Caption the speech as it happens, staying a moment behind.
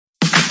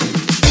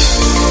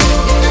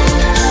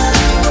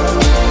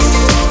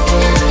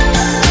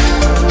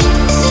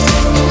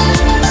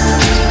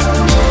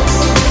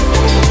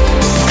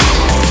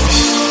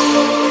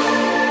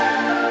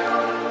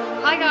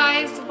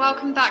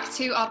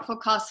our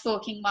podcast,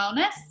 Forking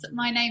Wellness.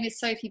 My name is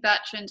Sophie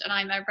Bertrand and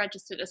I'm a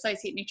registered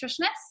associate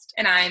nutritionist.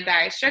 And I'm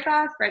Barry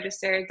Strickoff,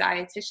 registered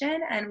dietitian,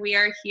 and we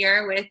are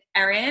here with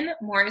Erin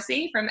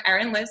Morrissey from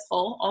Erin Lives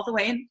Whole, all the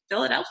way in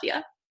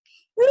Philadelphia.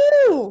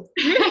 Woo!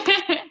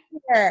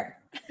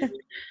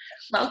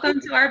 Welcome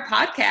to our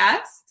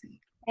podcast.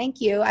 Thank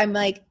you. I'm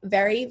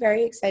very,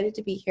 very excited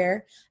to be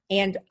here.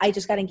 And I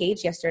just got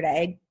engaged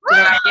yesterday.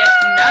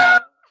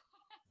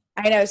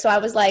 I know. So I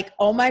was like,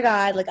 oh my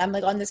God, I'm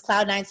on this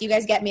cloud nine. So you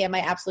guys get me at my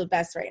absolute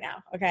best right now.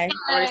 Okay.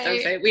 We're so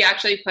excited. We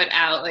actually put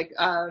out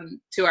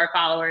to our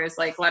followers,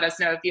 let us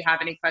know if you have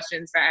any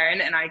questions for Erin.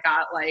 And I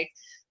got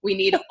we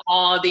need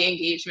all the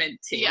engagement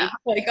tea,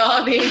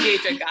 all the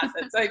engagement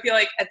gossip. So I feel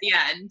like at the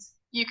end,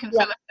 you can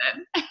fill it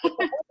in.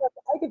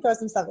 I can throw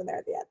some stuff in there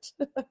at the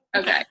end.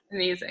 Okay.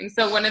 Amazing.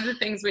 So one of the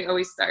things we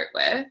always start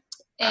with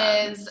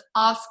is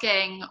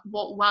asking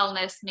what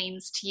wellness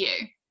means to you.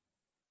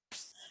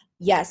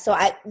 Yes. So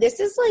this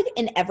is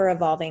an ever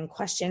evolving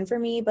question for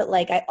me, but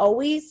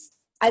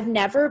I've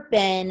never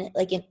been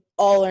an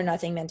all or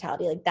nothing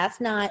mentality.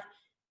 That's not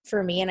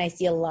for me. And I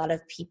see a lot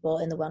of people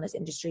in the wellness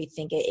industry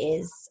think it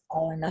is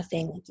all or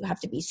nothing. You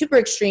have to be super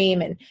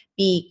extreme and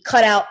be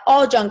cut out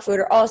all junk food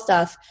or all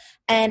stuff.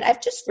 And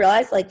I've just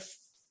realized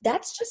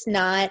that's just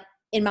not,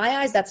 in my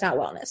eyes, that's not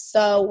wellness.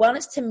 So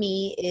wellness to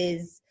me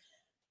is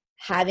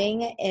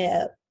having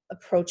a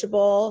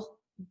approachable,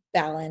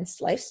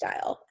 balanced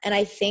lifestyle. And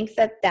I think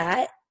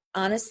that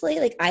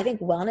honestly, I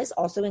think wellness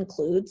also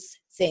includes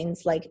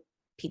things like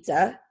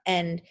pizza,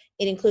 and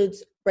it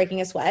includes breaking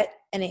a sweat,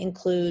 and it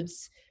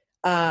includes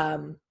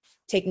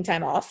taking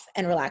time off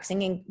and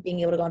relaxing and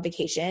being able to go on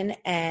vacation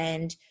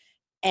and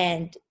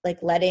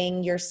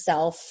letting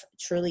yourself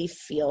truly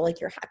feel like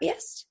you're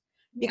happiest.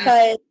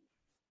 Because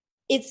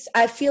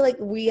I feel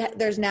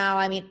there's now,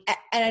 and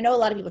I know a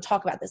lot of people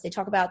talk about this. They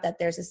talk about that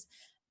there's this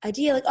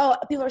idea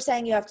people are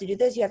saying you have to do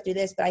this, you have to do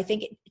this. But I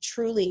think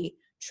true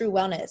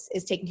wellness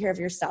is taking care of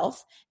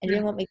yourself and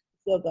doing what makes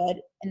you feel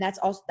good. And that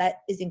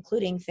is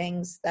including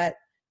things that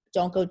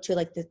don't go to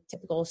the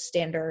typical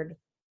standard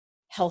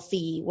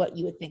healthy, what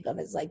you would think of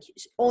as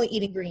only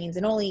eating greens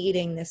and only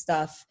eating this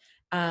stuff.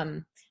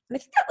 And I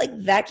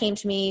think that came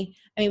to me.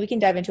 We can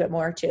dive into it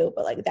more too,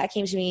 but that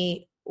came to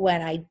me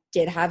when I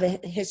did have a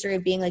history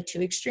of being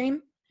too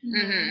extreme.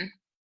 Mm-hmm.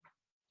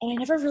 And I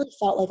never really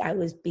felt I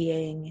was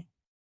being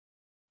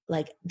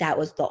that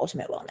was the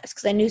ultimate wellness,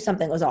 because I knew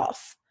something was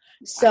off.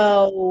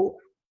 So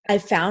I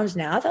found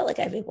now that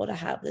I'm able to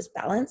have this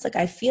balance.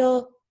 I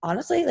feel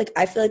honestly,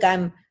 I feel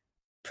I'm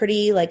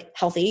pretty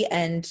healthy,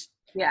 and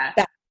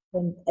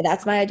and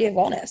that's my idea of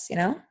wellness,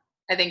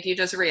 I think you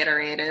just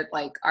reiterated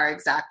our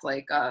exact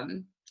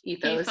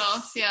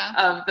ethos yeah.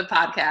 of the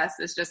podcast.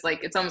 Is just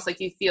it's almost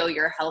you feel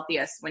you're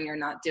healthiest when you're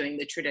not doing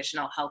the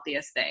traditional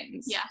healthiest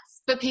things.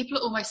 Yes, but people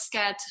are almost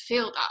scared to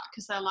feel that,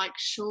 because they're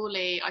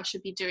surely I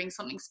should be doing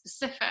something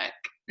specific.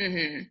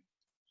 Mm-hmm.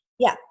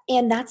 Yeah,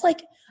 and that's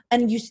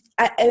and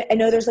I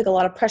know there's a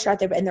lot of pressure out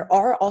there, and there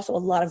are also a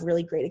lot of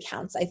really great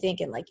accounts, I think,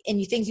 and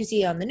things you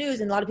see on the news,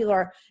 and a lot of people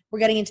we're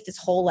getting into this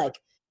whole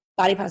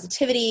body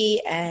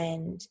positivity,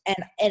 and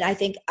I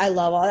think I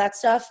love all that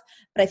stuff,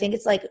 but I think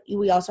it's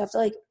we also have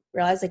to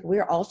realize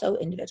we're also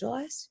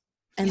individualized,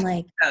 and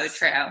so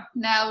true.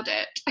 Nailed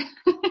it.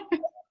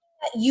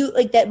 You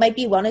that might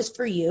be wellness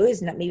for you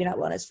is not maybe not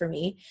wellness for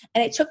me,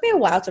 and it took me a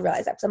while to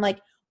realize that, because I'm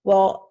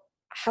well,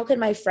 how can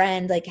my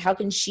friend how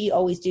can she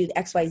always do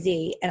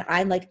XYZ and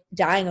I'm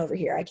dying over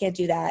here, I can't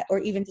do that. Or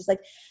even just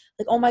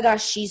oh my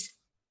gosh,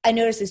 I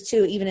noticed this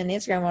too, even in the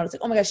Instagram world. It's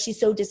oh my gosh, she's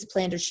so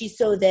disciplined, or she's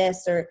so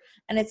this,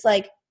 and it's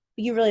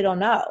you really don't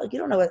know, you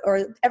don't know what,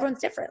 or everyone's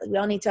different. We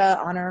all need to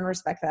honor and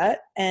respect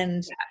that.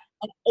 And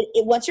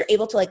once you're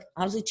able to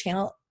honestly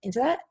channel into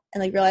that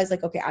and realize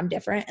okay, I'm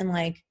different, and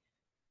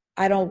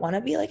I don't want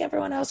to be like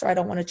everyone else, or I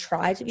don't want to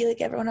try to be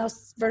like everyone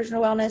else's version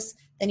of wellness,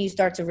 then you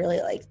start to really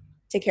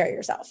take care of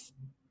yourself.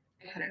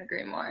 I couldn't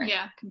agree more.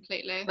 Yeah,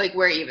 completely.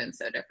 We're even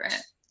so different.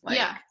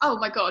 Yeah. Oh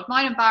my God.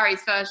 Mine and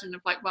Barry's version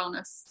of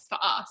wellness for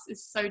us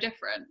is so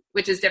different.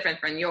 Which is different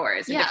from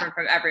yours and different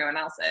from everyone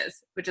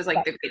else's, which is the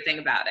great thing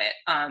about it.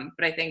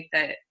 But I think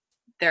that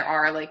there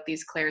are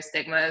these clear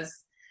stigmas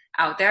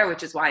out there,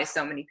 which is why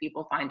so many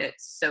people find it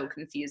so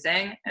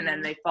confusing. And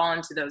then they fall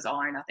into those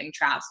all or nothing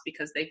traps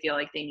because they feel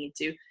they need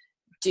to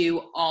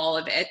do all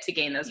of it to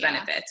gain those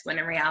benefits. When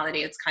in reality,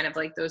 it's kind of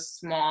those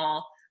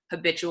small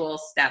habitual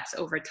steps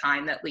over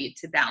time that lead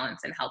to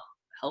balance and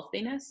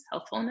healthfulness.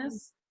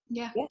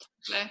 Yeah.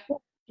 Yeah,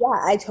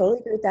 I totally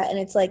agree with that. And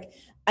it's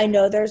I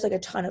know there's a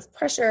ton of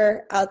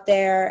pressure out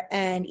there,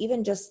 and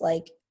even just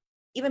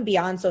even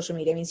beyond social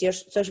media.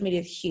 Social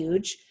media is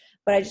huge,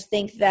 but I just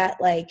think that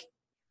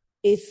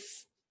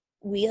if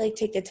we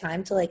take the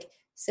time to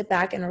sit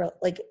back and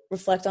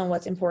reflect on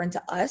what's important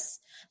to us,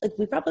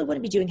 we probably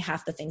wouldn't be doing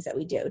half the things that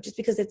we do, just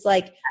because it's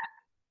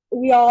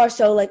we all are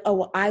so oh,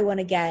 well, I want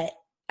to get,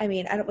 I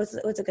don't,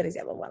 what's a good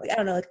example of one? I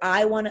don't know,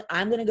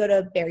 I'm going to go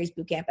to Barry's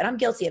boot camp, and I'm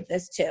guilty of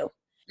this too.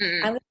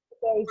 Mm-hmm. I'm going to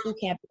Barry's boot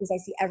camp because I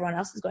see everyone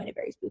else is going to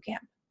Barry's boot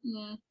camp.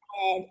 Mm.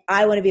 And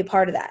I want to be a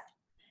part of that.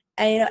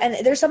 And, you know,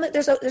 and there's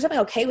something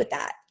okay with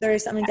that. There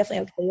is something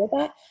definitely okay with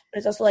that. But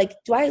it's also like,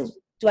 do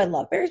I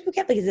love Barry's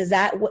Bootcamp? Because is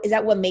that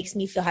what makes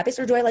me feel happiest?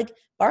 Or do I like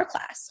bar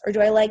class? Or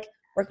do I like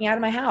working out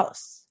of my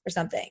house or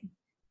something?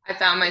 I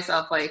found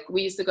myself like,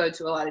 we used to go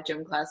to a lot of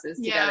gym classes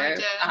together.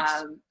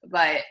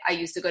 But I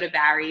used to go to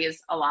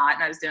Barry's a lot,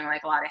 and I was doing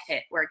like a lot of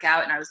HIIT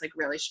workout, and I was like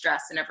really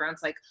stressed, and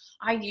everyone's like,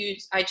 I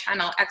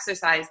channel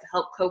exercise to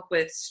help cope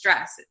with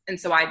stress. And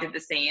so I did the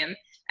same.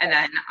 And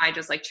then I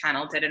just like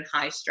channeled it in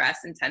high stress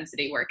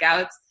intensity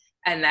workouts.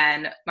 And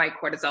then my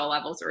cortisol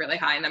levels were really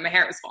high, and then my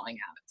hair was falling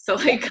out. So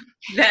like,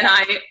 then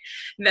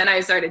I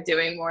started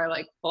doing more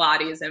like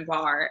Pilates and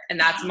bar, and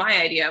that's my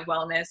idea of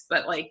wellness.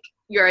 But like,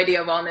 your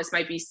idea of wellness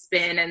might be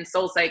spin and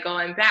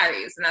SoulCycle and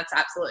Barry's, and that's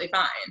absolutely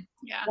fine.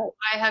 Yeah.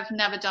 I have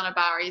never done a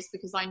Barry's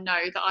because I know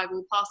that I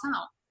will pass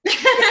out.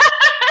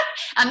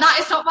 And that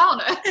is not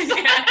wellness.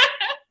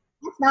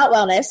 It's not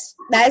wellness.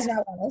 That is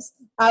not wellness.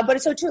 But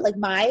it's so true. Like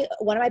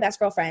one of my best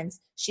girlfriends,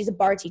 she's a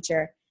bar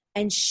teacher,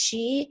 and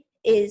she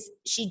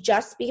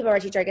just became a bar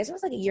teacher. I guess it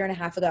was like a year and a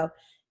half ago.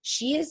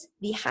 She is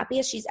the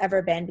happiest she's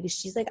ever been because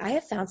she's like, I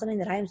have found something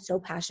that I am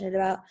so passionate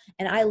about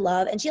and I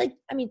love. And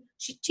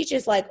she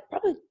teaches like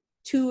probably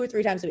 2 or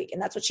 3 times a week. And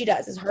that's what she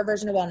does, is her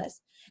version of wellness.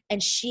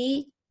 And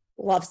she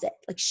loves it.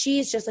 Like,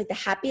 she's just like the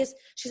happiest.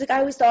 She's like, I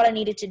always thought I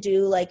needed to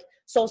do like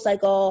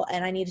SoulCycle,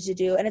 and I needed to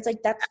do, and it's like,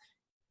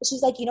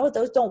 she's like, you know what,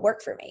 those don't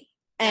work for me.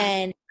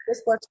 And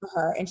this works for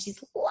her, and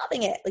she's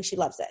loving it. Like, she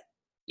loves it.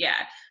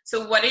 Yeah.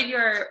 So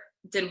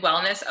did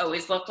wellness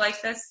always look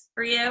like this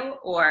for you,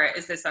 or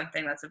is this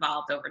something that's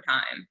evolved over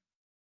time?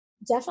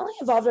 Definitely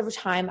evolved over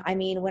time. I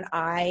mean, when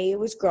I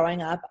was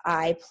growing up,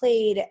 I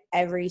played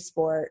every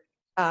sport,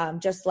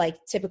 just like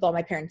typical.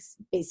 My parents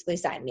basically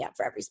signed me up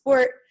for every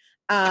sport.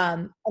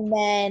 And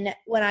then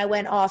when I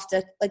went off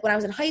to, like, when I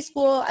was in high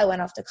school, I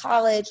went off to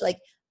college, like,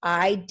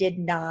 I did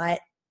not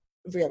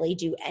really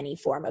do any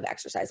form of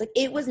exercise. Like,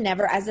 it was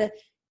never,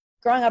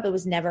 growing up, it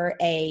was never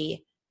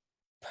a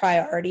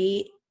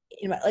priority.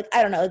 Like,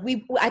 I don't know,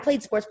 like I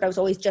played sports, but I was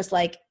always just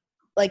like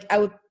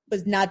I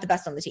was not the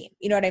best on the team.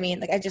 You know what I mean?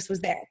 Like, I just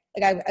was there.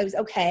 Like, I was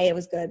okay. It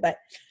was good. But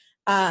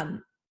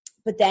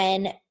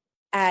then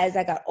as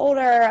I got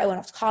older, I went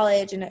off to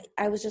college, and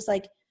I was just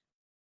like,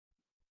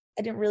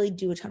 I didn't really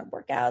do a ton of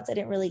workouts. I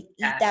didn't really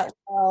eat that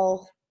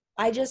well.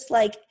 I just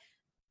like,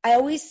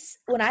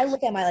 when I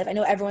look at my life, I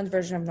know everyone's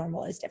version of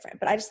normal is different,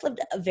 but I just lived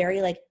a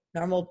very like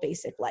normal,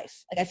 basic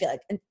life. Like, I feel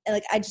like, and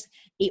like, I just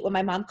ate what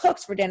my mom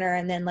cooks for dinner.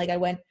 And then like, I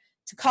went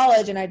to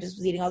college, and I just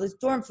was eating all this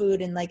dorm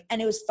food, and like,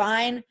 and it was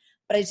fine,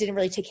 but I just didn't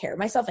really take care of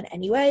myself in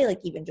any way. Like,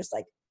 even just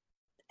like,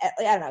 I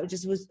don't know,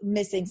 just was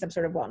missing some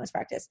sort of wellness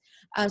practice.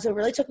 So it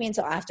really took me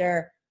until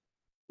after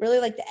really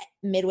like the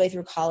midway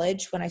through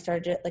college when I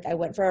started to, like, I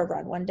went for a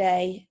run one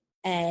day,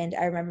 and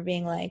I remember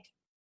being like,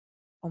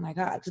 oh my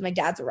God, because my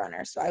dad's a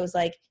runner. So I was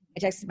like, I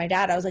texted my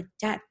dad. I was like,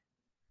 Dad,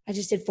 I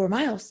just did 4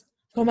 miles.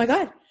 Oh my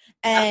God.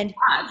 And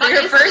for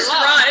your first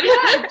run.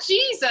 Yeah,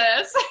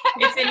 Jesus.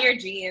 It's in your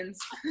genes.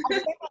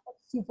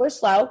 Super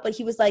slow, but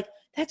he was like,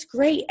 that's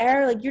great,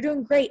 Erin, like, you're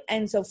doing great.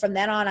 And so from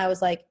then on, I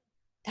was like,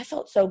 that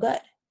felt so good.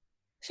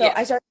 So I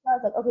was like,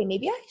 okay,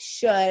 maybe I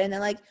should. And then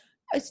like,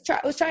 I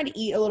was trying to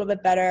eat a little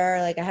bit better.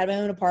 Like, I had my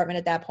own apartment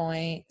at that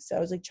point. So I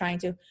was like trying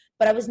to,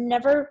 but I was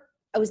never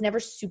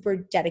super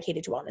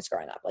dedicated to wellness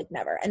growing up, like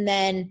never. And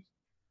then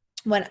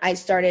when I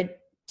started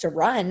to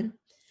run,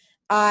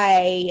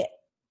 I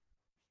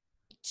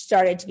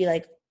started to be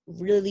like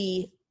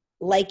really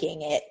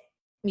liking it,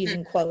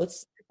 using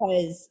quotes,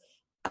 because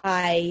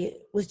I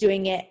was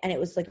doing it and it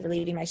was like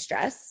relieving my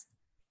stress.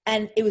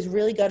 And it was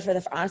really good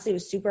honestly, it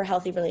was super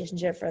healthy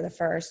relationship for the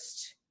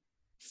first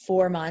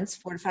 4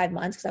 to 5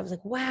 months. Cause I was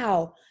like,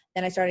 wow.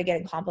 Then I started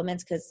getting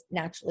compliments because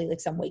naturally like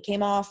some weight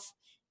came off,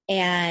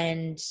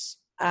 and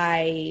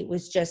I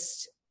was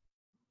just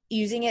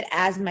using it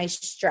as my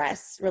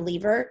stress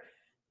reliever,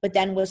 but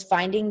then was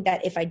finding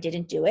that if I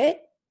didn't do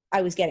it,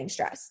 I was getting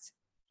stressed.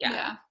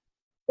 Yeah.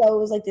 So it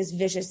was like this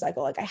vicious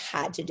cycle. Like, I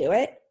had to do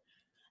it.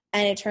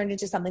 And it turned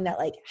into something that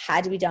like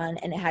had to be done,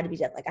 and it had to be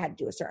done. Like, I had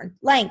to do a certain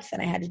length,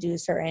 and I had to do a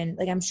certain,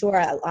 like, I'm sure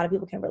a lot of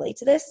people can relate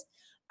to this.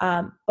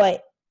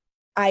 But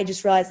I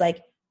just realized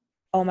like,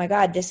 oh my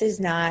God, this is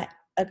not,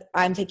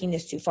 I'm taking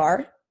this too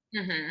far.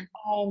 Mm-hmm.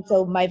 And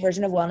so my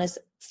version of wellness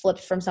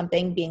flipped from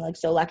something being like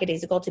so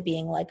lackadaisical to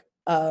being like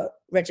a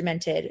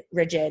regimented,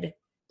 rigid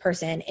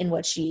person in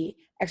what she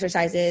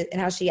exercises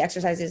and how she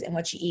exercises and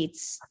what she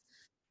eats.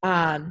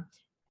 And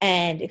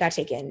it got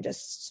taken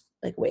just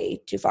like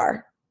way too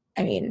far.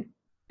 I mean,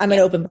 I'm an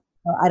open,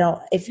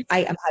 I'm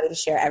happy to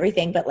share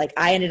everything, but like,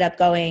 I ended up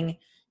going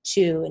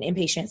to an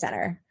inpatient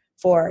center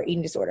for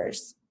eating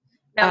disorders.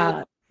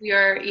 Now,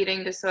 your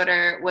eating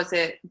disorder,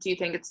 do you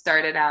think it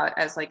started out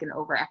as like an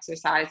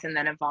over-exercise and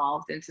then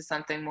evolved into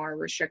something more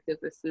restrictive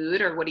with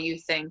food? Or what do you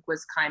think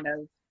was kind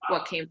of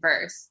what came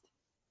first?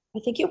 I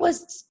think it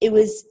was,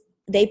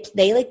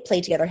 they like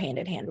played together hand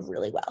in hand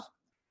really well.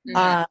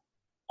 Mm-hmm.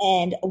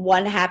 And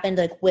one happened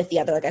like with the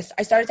other. Like,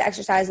 I started to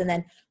exercise, and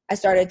then I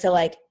started to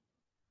like,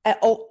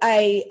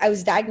 I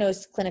was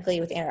diagnosed clinically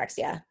with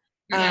anorexia.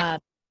 Mm-hmm.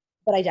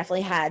 but I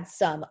definitely had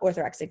some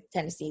orthorexic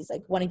tendencies,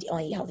 like wanting to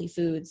only eat healthy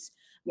foods.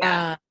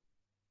 Yeah.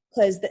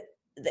 Because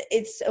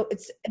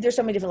there's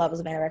so many different levels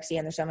of anorexia,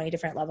 and there's so many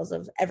different levels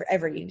of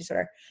every eating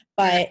disorder.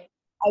 But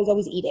I was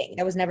always eating.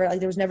 I was never like,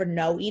 there was never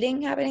no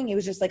eating happening. It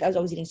was just like I was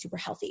always eating super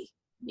healthy.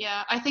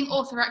 Yeah, I think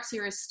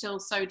orthorexia is still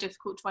so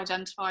difficult to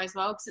identify as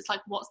well, because it's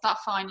like, what's that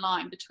fine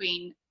line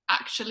between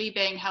actually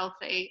being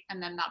healthy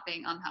and then that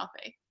being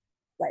unhealthy?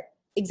 Right.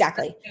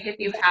 Exactly. If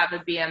you have a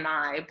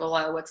BMI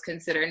below what's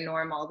considered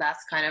normal,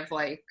 that's kind of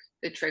like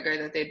the trigger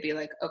that they'd be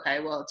like,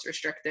 okay, well, it's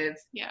restrictive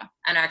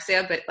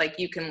anorexia, but like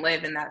you can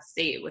live in that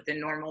state with a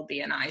normal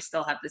BMI,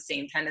 still have the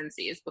same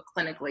tendencies, but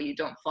clinically you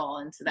don't fall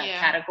into that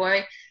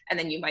category, and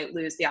then you might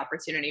lose the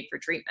opportunity for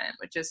treatment,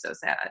 which is so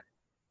sad.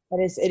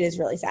 It is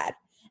really sad.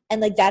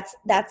 And like that's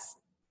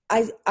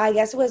I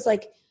guess it was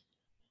like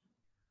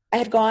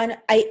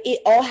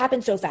it all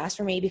happened so fast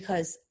for me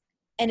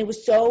and it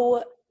was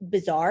so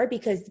bizarre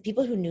because the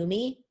people who knew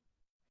me,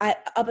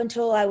 up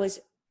until I was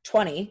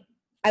 20,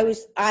 I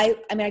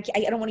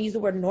don't want to use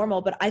the word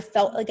normal, but I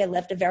felt like I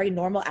lived a very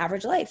normal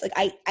average life. Like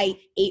I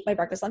ate my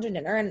breakfast, lunch, and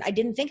dinner, and I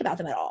didn't think about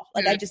them at all.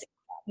 Like I just,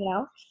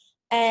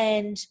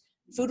 and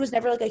food was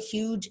never like a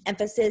huge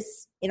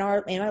emphasis in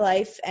my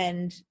life.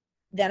 And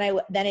then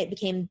it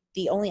became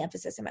the only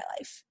emphasis in my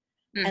life,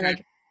 and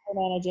like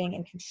managing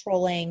and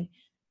controlling.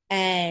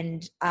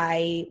 And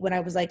when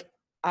I was like,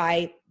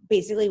 I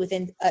basically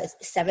within a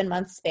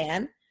 7-month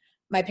span,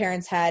 my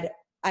parents I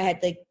had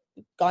like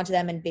gone to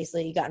them and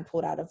basically gotten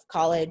pulled out of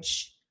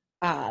college.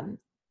 And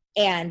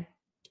I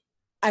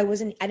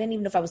didn't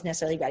even know if I was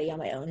necessarily ready on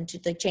my own to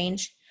like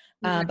change.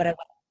 But I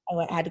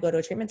had to go to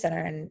a treatment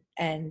center,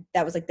 and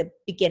that was like the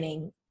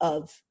beginning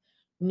of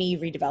me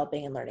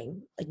redeveloping and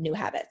learning like new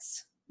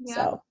habits. Yeah.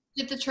 So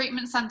did the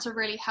treatment center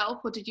really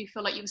help, or did you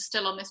feel like you were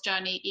still on this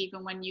journey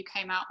even when you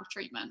came out of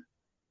treatment?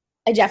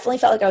 I definitely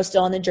felt like I was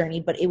still on the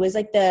journey, but it was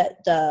like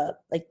the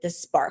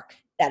spark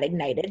that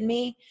ignited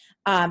me.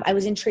 I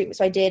was in treatment.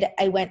 So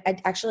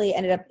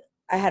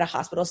I had a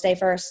hospital stay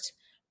first,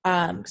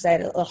 because I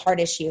had a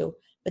heart issue,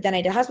 but then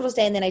I did a hospital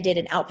stay, and then I did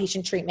an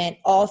outpatient treatment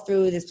all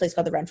through this place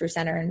called the Renfrew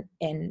Center.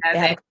 And they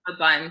have a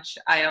bunch.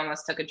 I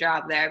almost took a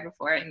job there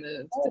before I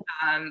moved.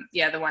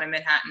 The one in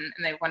Manhattan,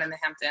 and they have one in the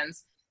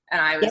Hamptons.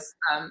 And I was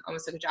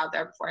almost took a job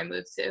there before I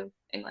moved to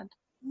England.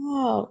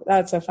 Oh,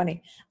 that's so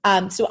funny.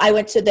 So I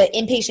went to the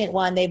inpatient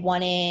one. They have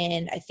one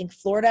in, I think,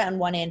 Florida and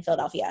one in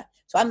Philadelphia.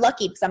 So I'm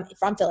lucky because I'm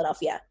from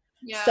Philadelphia.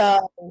 Yeah.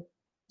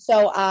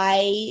 So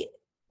I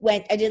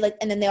did like,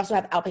 and then they also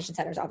have outpatient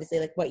centers, obviously,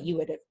 like what you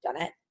would have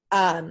done it.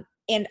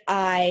 And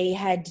I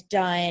had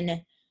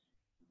done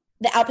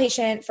the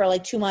outpatient for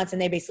like 2 months,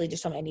 and they basically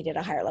just told me I needed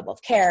a higher level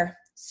of care.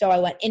 So I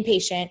went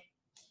inpatient,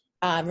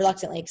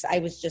 reluctantly, because I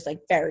was just like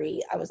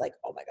I was like,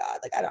 oh my God,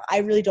 like I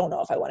really don't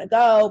know if I want to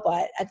go.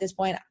 But at this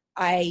point,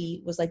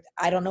 I was like,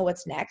 I don't know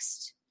what's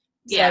next.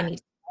 So I need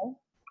to go.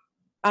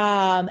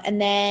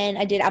 And then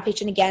I did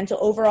outpatient again. So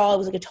overall, it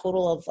was like a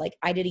total of like,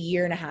 I did 1.5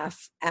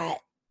 years at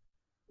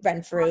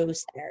Renfrew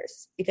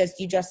centers, because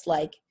you just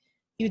like,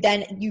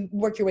 you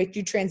work your way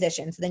through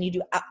transition. So then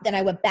then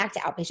I went back to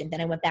outpatient.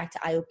 Then I went back to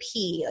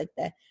IOP,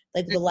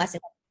 like the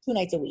lesson 2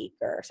 nights a week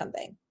or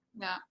something.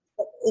 Yeah.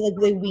 Like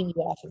they wean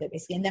you off of it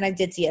basically. And then I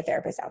did see a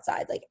therapist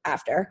outside, like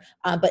after.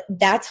 But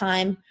that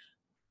time,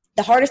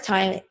 the hardest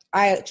time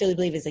I actually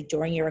believe is like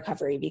during your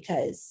recovery,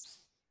 because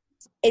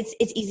it's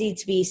easy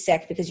to be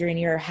sick because you're in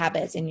your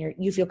habits and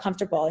you feel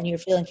comfortable and you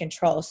feel in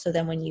control. So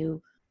then when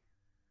you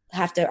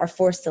are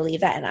forced to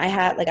leave that,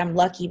 and I'm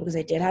lucky because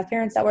I did have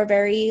parents that were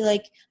very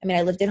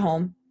I lived at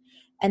home,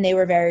 and they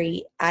were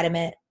very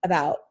adamant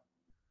about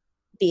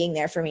being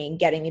there for me and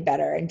getting me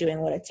better and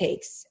doing what it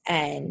takes.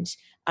 And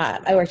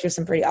I worked with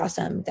some pretty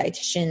awesome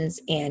dietitians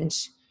and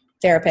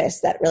therapists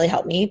that really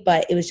helped me,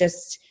 but it was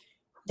just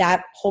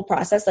that whole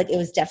process. Like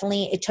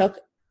it took,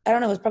 I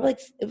don't know, it was probably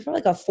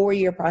like a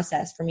 4-year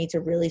process for me to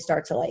really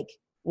start to like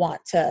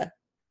want to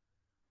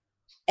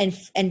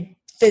and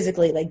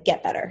physically like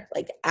get better,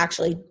 like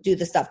actually do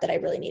the stuff that I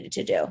really needed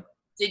to do.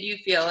 Did you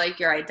feel like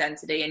your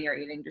identity and your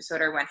eating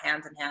disorder went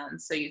hand in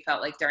hand? So you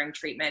felt like during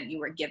treatment you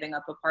were giving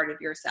up a part of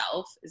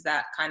yourself? Is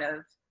that kind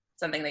of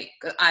something that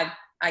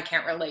I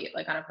can't relate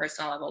like on a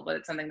personal level, but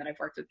it's something that I've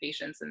worked with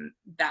patients, and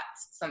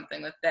that's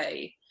something that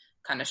they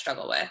kind of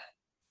struggle with.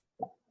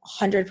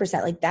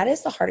 100%. Like that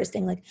is the hardest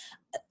thing. Like,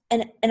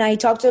 and I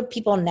talk to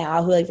people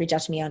now who like reach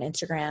out to me on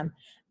Instagram,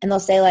 and they'll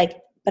say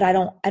like, but I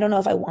don't know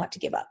if I want to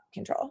give up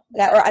control,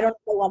 or I don't know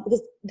if I want,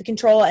 because the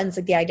control and it's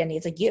like the identity,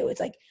 it's like you, it's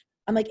like,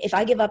 I'm like, if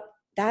I give up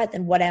that,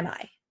 then what am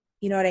I?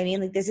 You know what I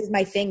mean? Like, this is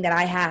my thing that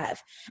I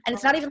have. And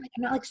it's not even like,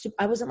 I'm not like,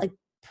 I wasn't like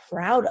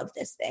proud of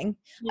this thing.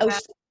 Yeah. I was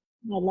just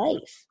my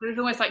life. It was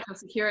almost like a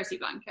security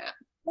blanket.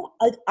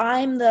 Like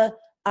I'm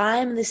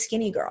the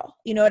skinny girl.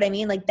 You know what I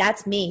mean? Like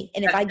that's me.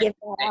 And if I give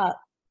that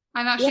up.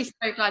 I'm actually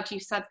so glad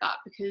you said that,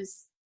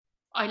 because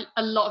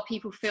a lot of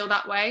people feel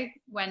that way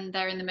when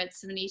they're in the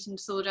midst of an eating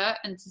disorder,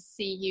 and to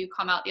see you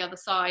come out the other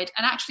side,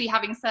 and actually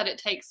having said it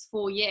takes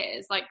 4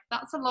 years, like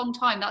that's a long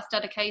time, that's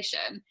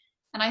dedication.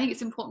 And I think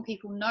it's important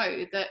people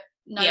know that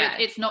no,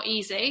 it's not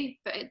easy,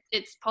 but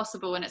it's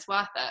possible and it's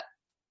worth it.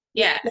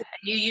 Yeah,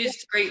 you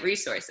used great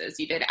resources.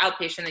 You did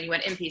outpatient, then you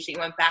went inpatient, you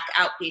went back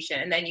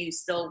outpatient, and then you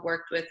still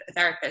worked with a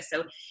therapist.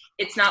 So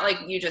it's not like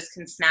you just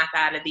can snap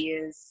out of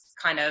these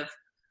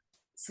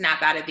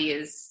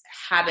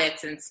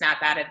habits and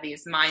snap out of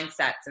these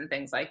mindsets and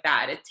things like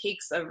that. It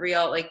takes a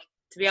real, like,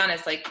 to be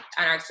honest, like,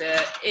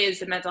 anorexia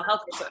is a mental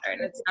health disorder,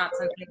 and it's not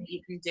something that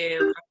you can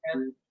do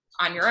kind of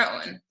on your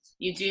own.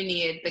 You do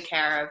need the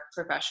care of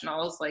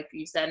professionals, like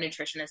you said,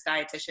 nutritionists,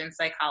 dietitians,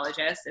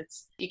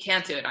 psychologists. You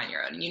can't do it on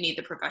your own. You need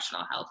the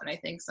professional help. And I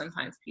think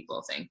sometimes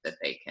people think that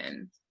they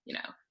can,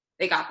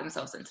 they got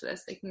themselves into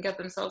this, they can get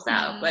themselves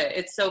out, but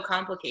it's so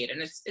complicated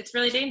and it's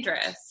really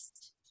dangerous.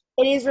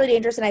 It is really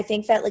dangerous. And I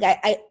think that, like,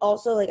 I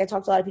also, like, I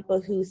talked to a lot of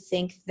people who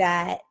think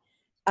that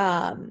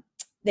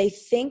they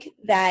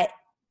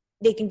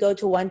can go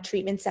to one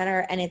treatment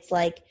center and it's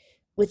like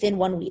within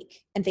 1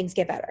 week and things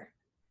get better.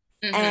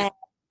 Mm-hmm. And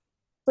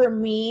for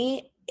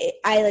me,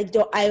 I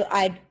don't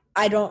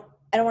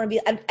want to be,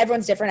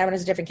 everyone's different. Everyone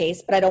has a different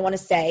case, but I don't want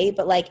to say,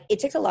 but like, it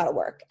takes a lot of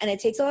work, and it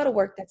takes a lot of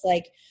work that's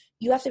like,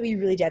 you have to be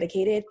really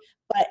dedicated,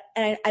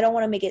 and I don't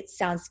want to make it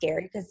sound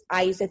scary, because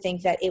I used to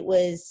think that it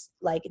was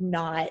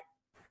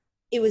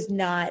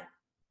not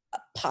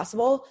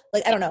possible.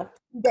 Like, I don't know,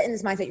 you get in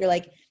this mindset, you're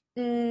like,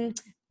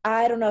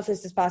 I don't know if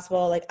this is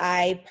possible. Like,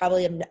 I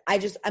probably am.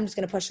 I'm just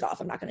going to push it off.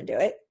 I'm not going to do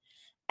it.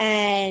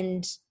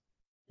 And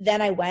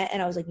then I went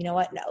and I was like, you know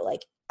what? No,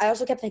 like, I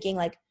also kept thinking,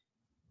 like,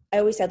 I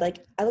always said,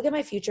 like, I look at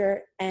my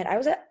future, and I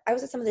was at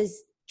some of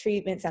these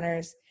treatment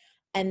centers,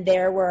 and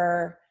there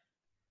were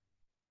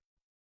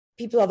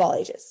people of all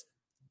ages.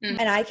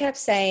 Mm-hmm. And I kept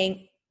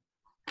saying,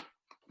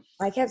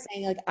 like,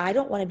 I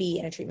don't want to be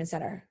in a treatment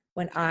center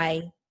when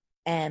I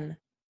am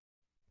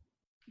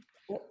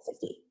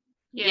 60.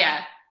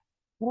 Yeah.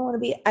 I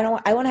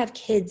want to have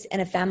kids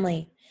and a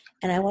family,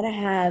 and I want to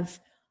have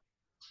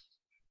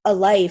a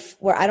life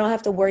where I don't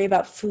have to worry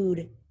about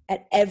food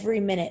at every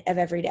minute of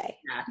every day.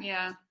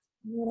 Yeah.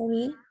 You know what I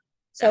mean?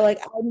 So, like,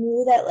 I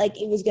knew that,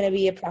 like, it was going to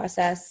be a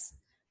process.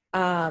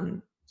 I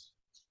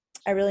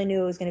really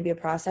knew it was going to be a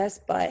process,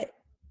 but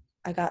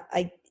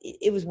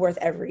it was worth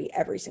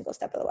every single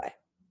step of the way.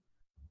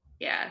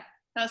 Yeah.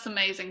 That's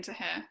amazing to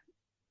hear.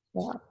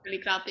 Yeah. I'm really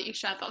glad that you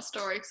shared that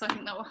story, because I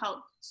think that will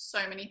help so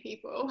many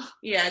people.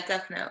 Yeah,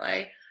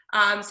 definitely.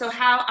 So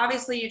how,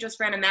 obviously you just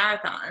ran a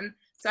marathon.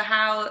 So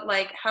how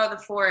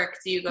the fork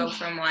do you go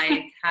from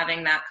like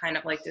having that kind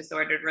of like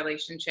disordered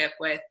relationship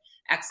with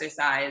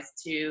exercise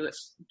to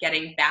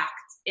getting back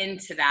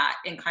into that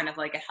in kind of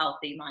like a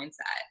healthy mindset?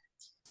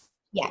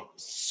 Yeah.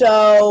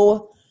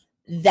 So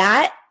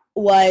that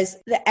was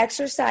the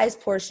exercise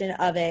portion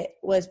of it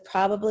was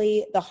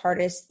probably the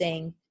hardest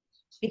thing,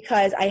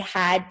 because I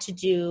had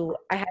to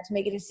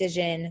make a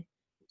decision,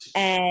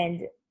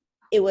 and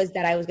it was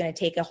that I was going to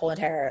take I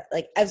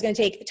was going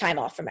to take time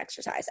off from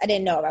exercise. I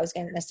didn't know if I was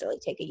going to necessarily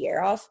take a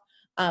year off.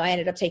 I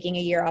ended up taking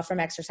a year off from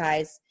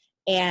exercise,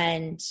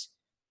 and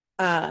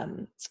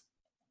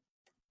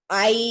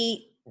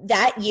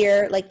that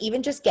year, like,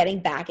 even just getting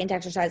back into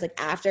exercise, like,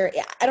 after,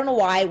 I don't know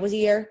why it was a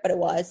year, but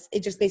it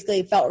just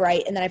basically felt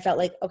right. And then I felt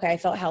like, okay, I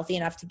felt healthy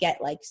enough to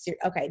get like,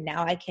 okay,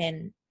 now I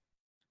can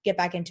get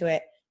back into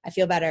it. I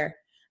feel better.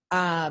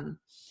 And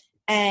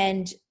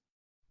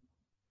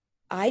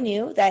I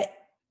knew that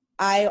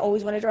I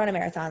always wanted to run a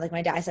marathon. Like,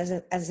 my dad, as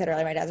I said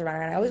earlier, my dad's a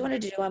runner, and I always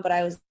wanted to do one, but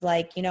I was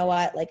like, you know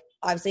what? Like,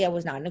 obviously I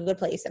was not in a good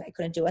place and I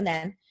couldn't do one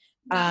then.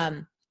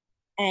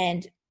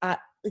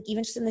 Like,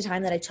 even just in the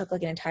time that I took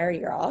like an entire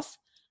year off,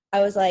 I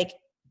was like,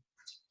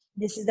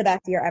 this is the best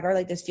year ever.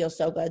 Like, this feels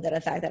so good, that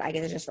the fact that I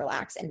get to just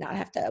relax and not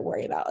have to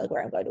worry about like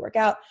where I'm going to work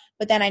out.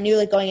 But then I knew,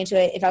 like, going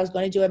into it, if I was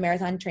going to do a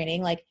marathon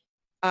training, like,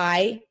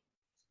 I'm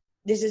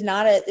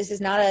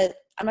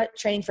not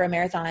training for a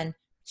marathon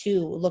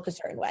to look a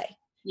certain way.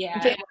 Yeah.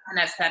 It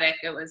wasn't aesthetic.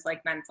 It was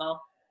like mental.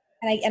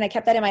 And I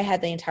kept that in my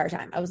head the entire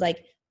time. I was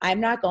like, I'm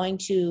not going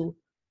to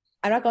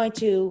like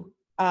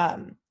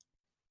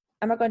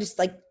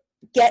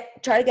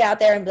try to get out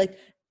there and like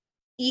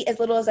eat as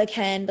little as I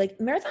can. Like,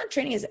 marathon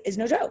training is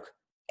no joke.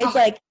 It's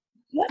like,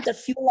 you have to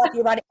fuel up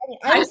your body.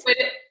 I would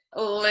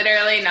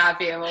literally not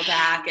be able to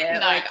hack it. No.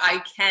 Like,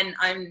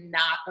 I'm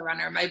not a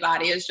runner. My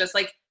body is just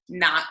like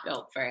not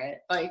built for it.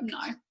 Like, no.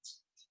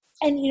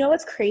 And you know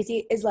what's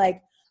crazy is,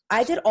 like,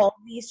 I did all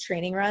of these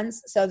training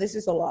runs. So this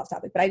is a little off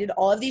topic, but I did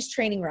all of these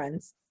training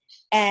runs,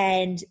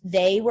 and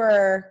they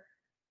were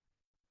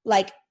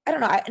like, I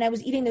don't know. And I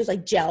was eating those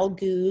like gel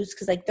goos,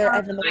 because like they're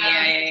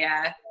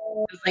yeah. It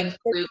was like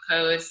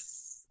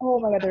glucose. Oh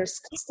my God, they're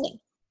disgusting.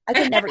 I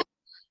could never eat.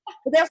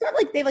 But they also have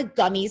like, they have like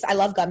gummies. I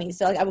love gummies.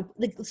 So like, I would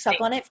like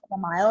suck on it for a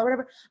mile or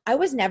whatever. I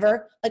was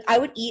never like, I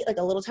would eat like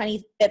a little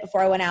tiny bit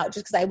before I went out,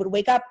 just because I would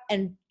wake up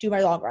and do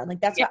my long run.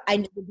 Like, that's what I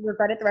would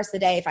regret it the rest of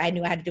the day if I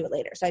knew I had to do it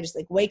later. So I just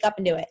like wake up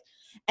and do it.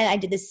 And I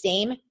did the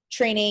same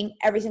training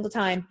every single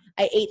time.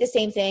 I ate the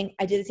same thing.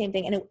 I did the same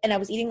thing. And I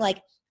was eating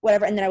like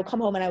whatever. And then I would come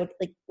home and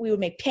we would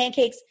make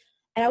pancakes,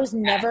 and I was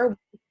never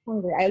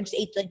hungry. I just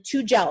ate like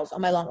 2 gels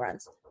on my long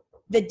runs.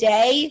 The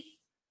day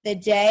the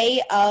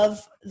day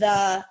of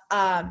the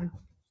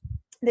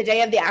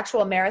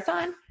actual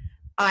marathon,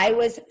 I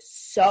was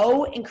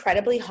so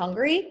incredibly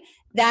hungry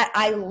that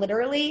I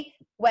literally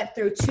went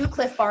through 2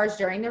 Cliff Bars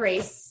during the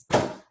race.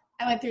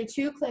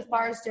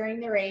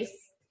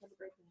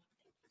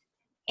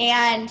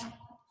 And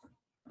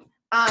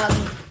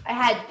I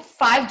had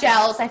 5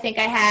 gels. I think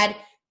I had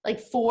like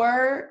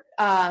 4.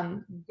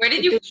 Where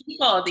did you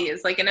keep all of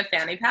these? Like in a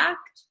fanny pack?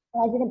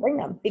 I didn't bring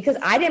them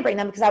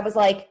because I was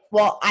like,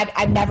 well,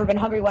 I've never been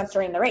hungry once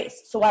during the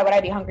race. So why would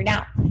I be hungry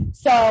now?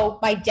 So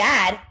my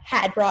dad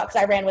had brought,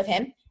 because I ran with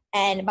him,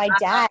 and my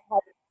dad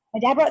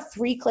brought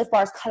 3 Cliff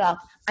Bars cut up.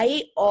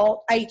 I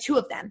ate 2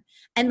 of them.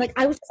 And like,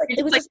 I was just like,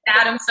 it was like, just,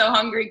 Dad, I'm so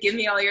hungry. Give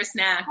me all your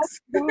snacks.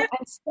 I'm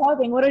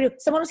starving. What do I do?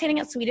 Someone was handing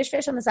out Swedish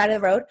fish on the side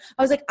of the road.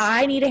 I was like,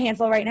 I need a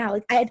handful right now.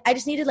 Like I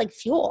just needed like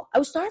fuel. I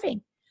was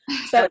starving.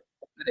 So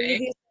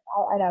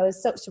I know it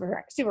was so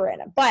super, super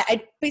random. But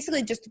I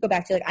basically, just to go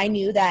back to like, I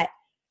knew that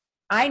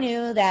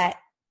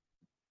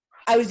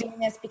I was doing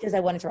this because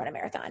I wanted to run a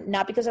marathon,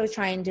 not because I was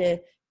trying to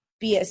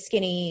be a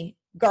skinny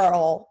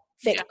girl,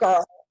 fit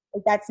girl.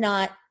 Like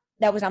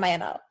that was not my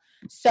MO.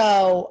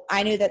 So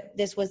I knew that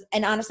this was,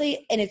 and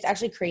honestly, and it's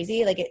actually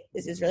crazy. Like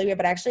this is really weird,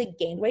 but I actually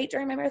gained weight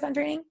during my marathon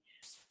training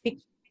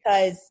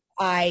because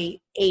I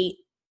ate,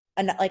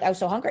 like I was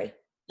so hungry.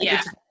 Like,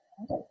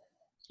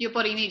 your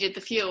body needed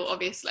the fuel,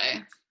 obviously.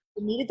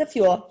 It needed the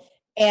fuel.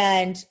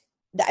 And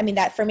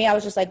that for me, I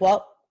was just like,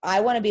 well, I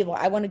want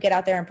to get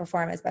out there and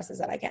perform as best as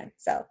that I can.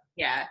 So,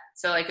 yeah.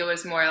 So like, it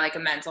was more like a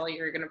mental,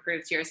 you're going to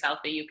prove to yourself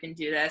that you can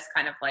do this,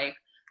 kind of like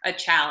a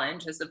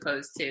challenge as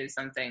opposed to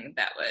something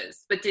that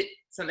was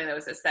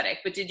aesthetic.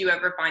 But did you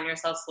ever find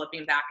yourself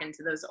slipping back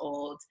into those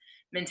old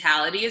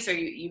mentalities, or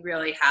you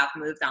really have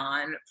moved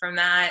on from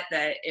that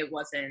it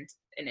wasn't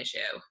an issue?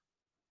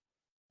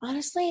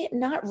 Honestly,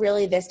 not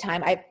really this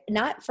time.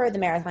 Not for the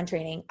marathon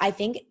training. I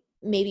think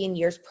maybe in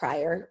years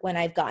prior when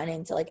I've gotten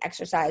into like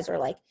exercise, or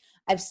like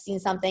I've seen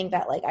something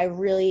that like I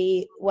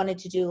really wanted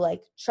to do,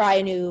 like try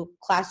a new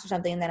class or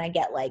something, and then I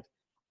get like,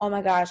 oh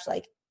my gosh,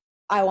 like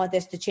I want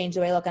this to change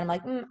the way I look. And I'm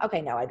like,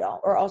 okay, no, I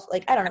don't. Or also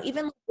like, I don't know,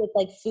 even with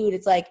like food,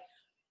 it's like,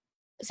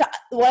 so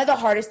one of the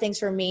hardest things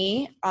for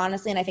me,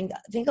 honestly, and I think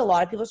a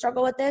lot of people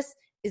struggle with this,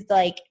 is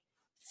like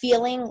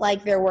feeling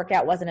like their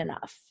workout wasn't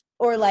enough.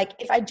 Or like,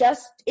 if I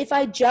just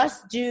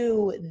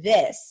do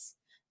this,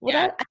 well,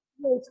 I didn't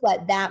really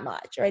sweat that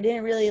much, or I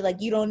didn't really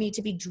like, you don't need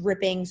to be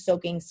dripping,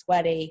 soaking,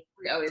 sweaty.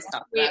 We always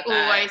talk about that. We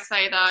always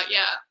say that,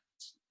 yeah.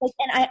 Like,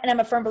 and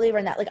I'm a firm believer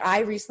in that. Like I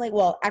recently,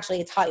 well,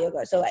 actually it's hot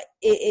yoga. So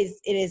it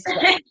is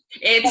sweaty.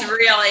 It's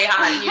really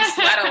hot. You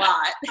sweat a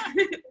lot.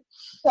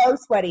 So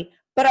sweaty.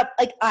 But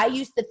like I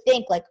used to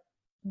think like,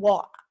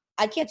 well,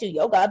 I can't do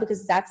yoga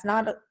because that's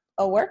not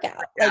a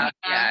workout. Like,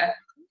 yeah.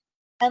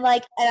 And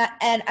like,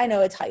 and I know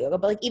it's hot yoga,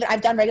 but like even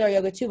I've done regular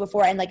yoga too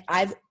before. And like,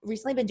 I've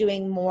recently been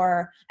doing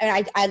more, I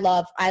mean, I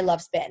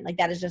love spin. Like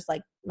that is just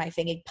like my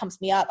thing. It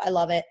pumps me up. I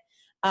love it.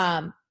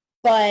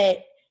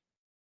 But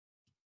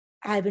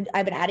I've been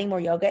adding more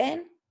yoga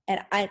in, and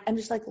I'm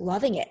just like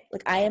loving it.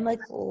 Like I am like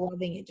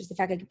loving it. Just the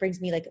fact that it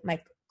brings me like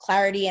my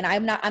clarity. And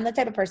I'm the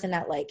type of person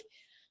that like,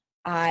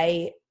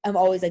 I am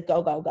always like,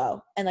 go, go,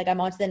 go. And like,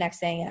 I'm on to the next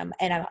thing,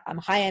 and I'm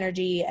high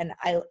energy, and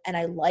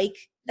I like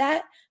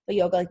that, but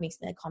yoga like makes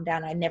me like calm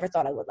down. I never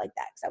thought I would like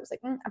that. Cause I was like,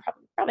 I'm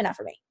probably not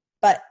for me,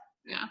 but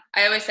yeah.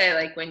 I always say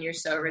like, when you're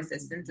so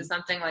resistant to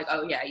something like,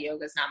 oh yeah,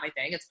 yoga's not my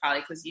thing, it's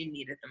probably because you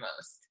need it the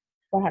most.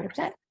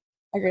 100%.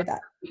 I agree with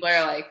that. People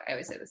are like, I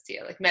always say this to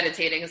you, like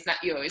meditating is not,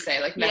 you always say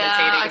like meditating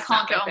I is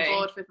can't not get on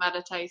board with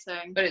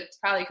meditating. But it's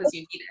probably because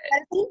you need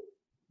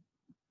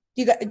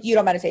it. You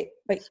don't meditate,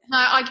 but no,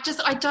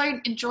 I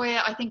don't enjoy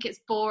it. I think it's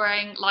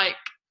boring. Like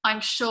I'm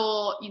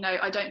sure,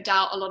 I don't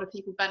doubt a lot of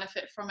people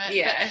benefit from it.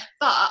 Yeah.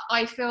 But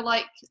I feel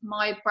like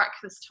my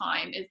breakfast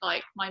time is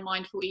like my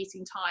mindful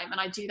eating time, and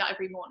I do that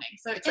every morning.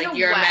 So it's like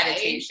your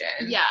meditation.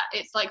 Yeah,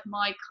 it's like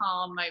my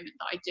calm moment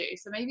that I do.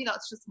 So maybe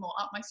that's just more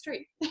up my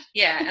street.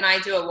 Yeah, and I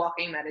do a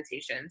walking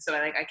meditation. So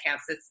I can't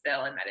sit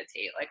still and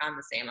meditate. Like I'm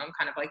the same. I'm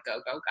kind of like go,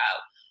 go,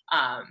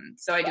 go.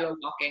 So I do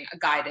a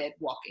guided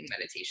walking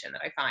meditation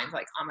that I find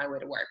like on my way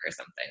to work or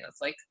something.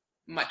 That's like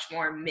much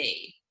more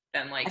me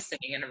than like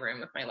sitting in a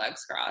room with my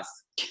legs crossed.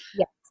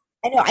 Yeah,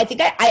 I know. I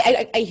think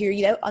I hear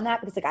you on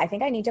that, because like I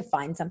think I need to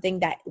find something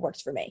that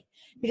works for me,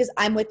 because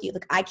I'm with you.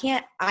 Like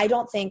I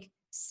don't think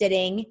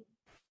sitting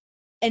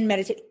and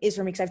meditate is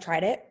for me, because I've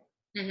tried it.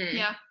 Mm-hmm.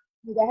 Yeah,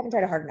 I haven't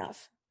tried it hard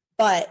enough,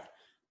 but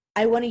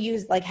I want to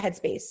use like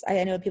Headspace.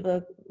 I know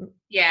people.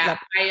 Yeah,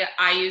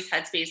 I use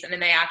Headspace, and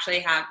then they actually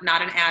have,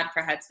 not an ad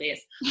for Headspace,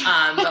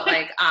 but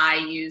like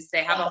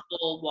they have a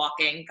whole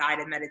walking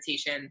guided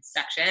meditation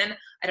section.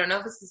 I don't know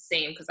if it's the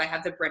same, because I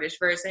have the British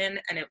version,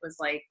 and it was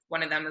like,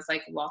 one of them was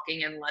like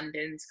walking in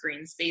London's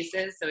green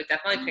spaces. So it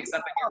definitely picks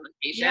up on your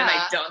location. Yeah.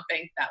 I don't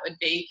think that would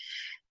be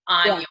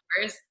on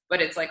yours,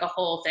 but it's like a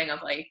whole thing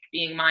of like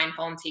being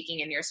mindful and taking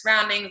in your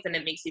surroundings, and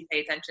it makes you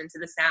pay attention to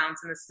the sounds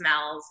and the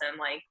smells and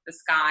like the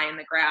sky and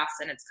the grass,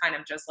 and it's kind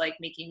of just like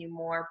making you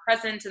more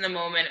present in the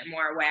moment and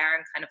more aware,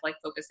 and kind of like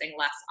focusing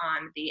less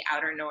on the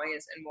outer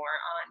noise and more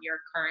on your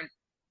current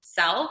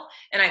self.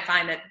 And I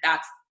find that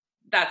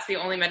that's the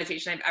only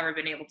meditation I've ever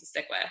been able to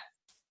stick with.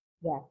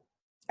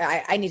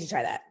 Yeah, I need to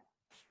try that.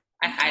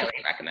 I highly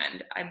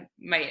recommend. I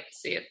might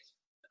see if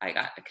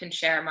I can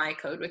share my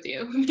code with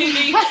you.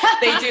 Maybe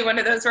they do one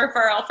of those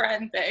referral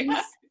friend things.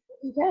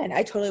 You can.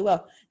 I totally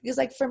will. Because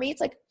like for me,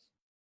 it's like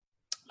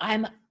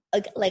I'm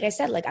like I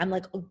said, like I'm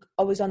like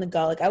always on the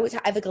go. Like I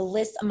have like a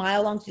list, a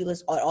mile long to-do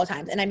list at all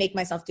times, and I make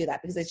myself do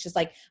that because it's just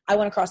like I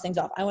want to cross things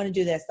off. I want to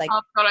do this. Like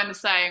oh God, I'm the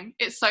same.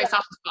 It's so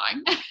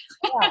satisfying.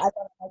 I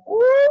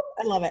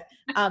love it.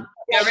 You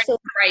ever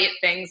write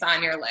things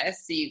on your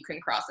list so you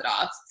can cross it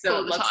off, so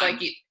it looks like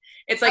you.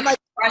 It's like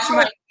brush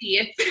my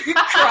teeth,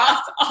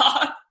 cross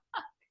off.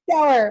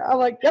 Shower. I'm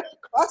like, yep,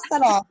 cross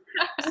that off.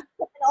 It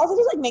also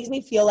just like makes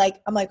me feel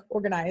like I'm like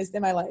organized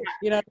in my life.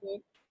 You know what I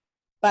mean?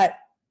 But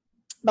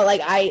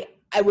like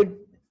I would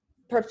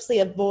purposely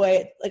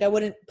avoid, like I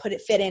wouldn't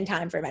fit in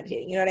time for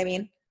meditating. You know what I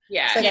mean?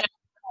 Yeah. So I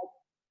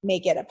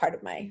make it a part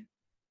of my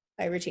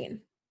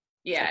routine.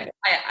 Yeah.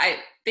 I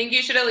think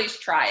you should at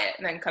least try it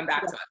and then come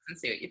back to us and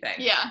see what you think.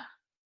 Yeah.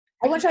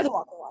 I want to try the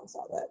walking one,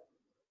 so that.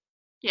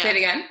 Yeah. Say it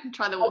again.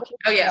 Try the walking.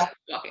 Oh yeah,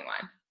 walking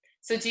one.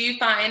 So do you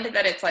find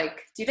that it's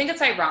like, do you think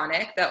it's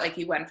ironic that like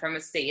you went from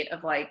a state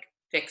of like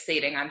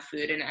fixating on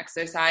food and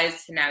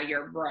exercise to now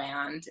your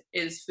brand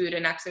is food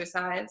and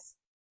exercise?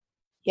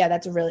 Yeah,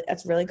 that's a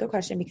really good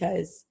question,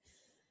 because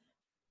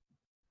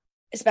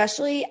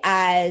especially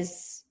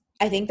as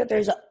I think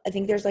there's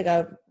like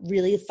a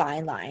really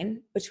fine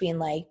line between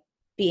like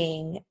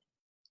being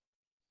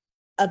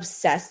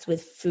obsessed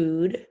with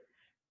food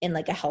in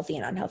like a healthy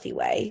and unhealthy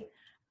way.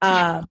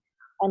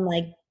 And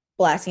like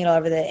blasting it all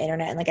over the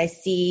internet. And like I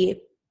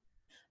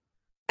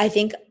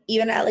think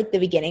even at like the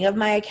beginning of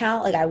my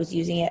account, like I was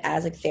using it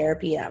as like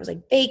therapy, and I was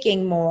like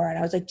baking more, and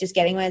I was like just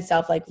getting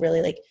myself like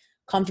really like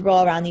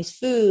comfortable around these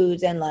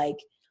foods, and I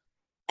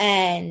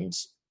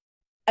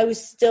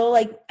was still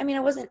like, I mean, I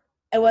was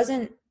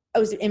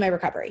in my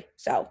recovery.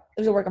 So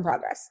it was a work in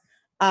progress.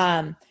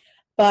 But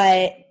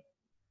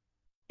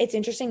it's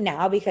interesting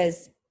now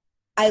because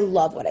I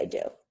love what I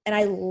do. And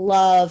I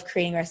love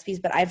creating recipes,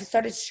 but I've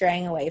started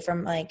straying away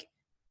from like,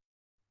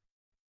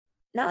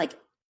 not like,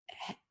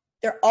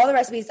 they're all the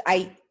recipes.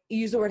 I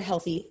use the word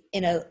healthy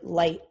in a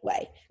light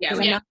way.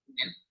 Yeah.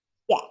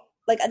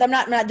 Like I'm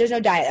not, there's no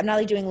diet. I'm not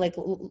like doing like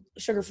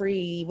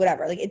sugar-free,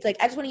 whatever. Like, it's like,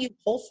 I just want to use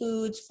whole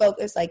foods,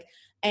 focus, like,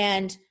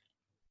 and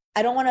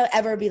I don't want to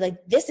ever be like,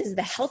 this is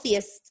the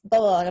healthiest, blah,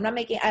 blah, blah. Like, I'm not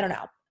making, I don't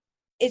know.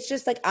 It's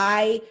just like,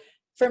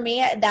 for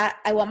me, that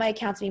I want my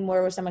account to be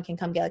more where someone can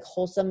come get like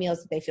wholesome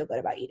meals that they feel good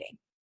about eating,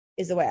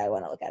 is the way I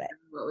want to look at it.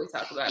 What we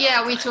talk about.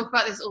 Yeah, we talk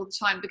about this all the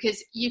time,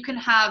 because you can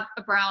have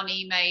a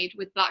brownie made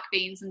with black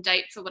beans and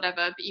dates or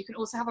whatever, but you can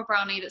also have a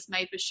brownie that's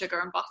made with sugar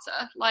and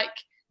butter. Like,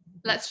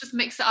 let's just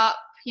mix it up,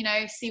 you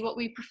know, see what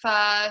we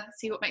prefer,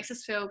 see what makes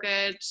us feel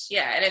good.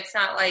 Yeah, and it's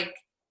not like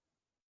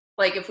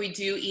if we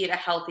do eat a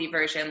healthy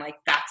version, like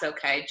that's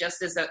okay.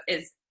 Just as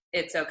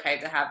it's okay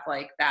to have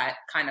like that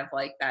kind of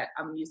like that,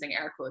 I'm using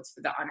air quotes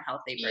for the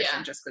unhealthy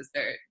version, just because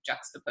they're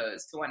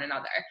juxtaposed to one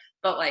another.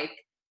 But like,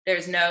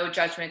 there's no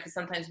judgment, because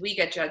sometimes we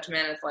get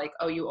judgment of like,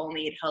 oh, you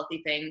only eat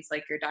healthy things,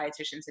 like your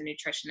dietitians and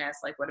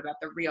nutritionists, like what about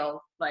the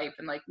real life?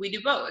 And like, we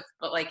do both,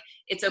 but like,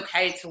 it's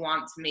okay to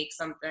want to make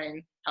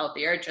something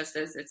healthier, just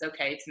as it's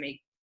okay to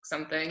make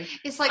something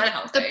it's like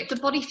the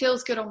body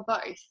feels good on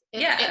both.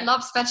 It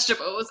loves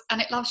vegetables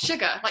and it loves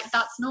sugar. Like,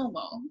 that's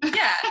normal.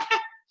 Yeah.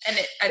 And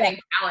I think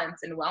balance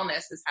and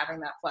wellness is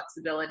having that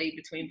flexibility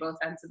between both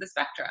ends of the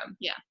spectrum.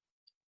 Yeah.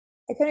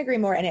 I couldn't agree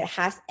more. And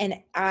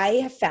I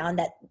have found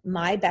that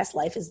my best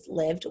life is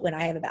lived when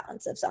I have a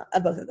balance of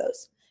both of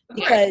those,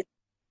 because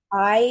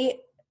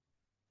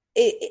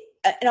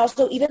and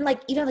also even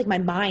like my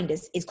mind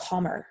is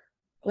calmer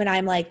when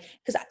I'm like,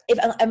 because if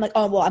I'm like,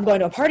 oh, well, I'm going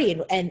to a party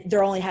and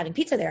they're only having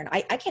pizza there, and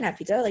I can't have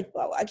pizza. Like,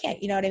 well, I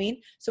can't, you know what I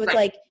mean? So it's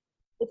like,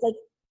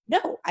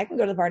 no, I can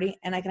go to the party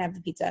and I can have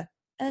the pizza.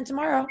 And then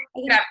tomorrow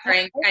you could have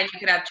drink and you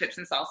could have chips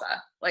and salsa.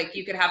 Like,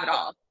 you could have it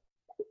all.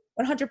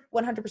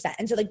 100%.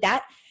 And so like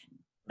that,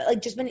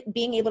 like just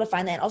being able to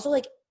find that. And also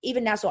like,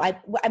 even now, so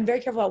I'm very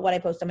careful about what I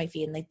post on my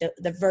feed and like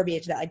the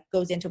verbiage that like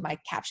goes into my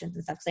captions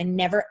and stuff. Cause I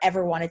never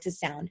ever wanted to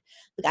sound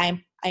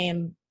like I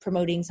am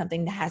promoting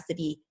something that has to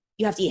be,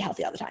 you have to eat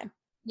healthy all the time.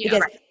 Yeah,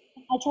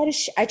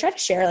 because I try to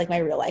share like my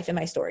real life in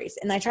my stories.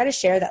 And I try to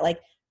share that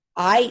like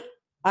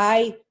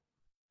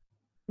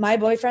my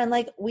boyfriend,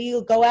 like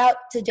we go out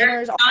to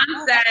dinners.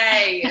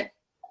 Fiance.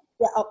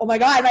 Yeah, oh my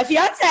God, my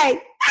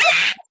fiance.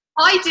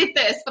 I did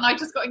this when I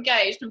just got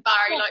engaged, and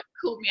Barry like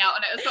called me out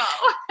on it as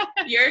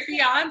well. Your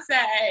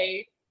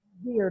fiance.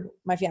 Weird,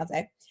 my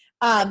fiance.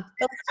 But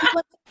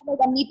like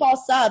a meatball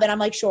sub, and I'm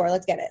like, sure,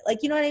 let's get it.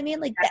 Like, you know what I mean?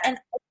 Like, and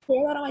I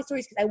share that on my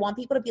stories because I want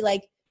people to be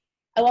like,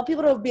 I want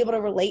people to be able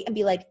to relate and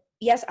be like,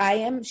 yes, I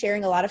am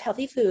sharing a lot of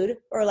healthy food,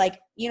 or like,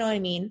 you know what I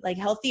mean? Like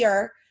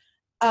healthier.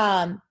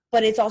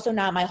 But it's also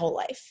not my whole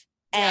life.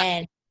 Yeah.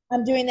 And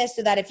I'm doing this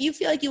so that if you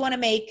feel like you want to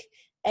make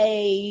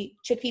a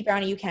chickpea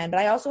brownie, you can. But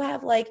I also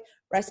have like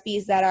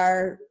recipes that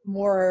are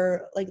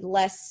more like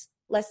less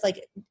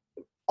like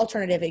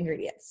alternative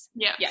ingredients.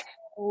 Yeah.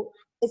 So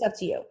it's up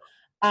to you.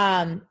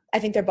 I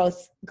think they're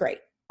both great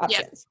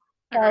options.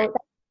 Yeah.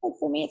 So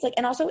for me, it's like,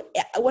 and also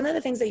one of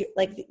the things that you,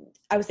 like,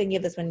 I was thinking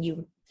of this when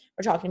you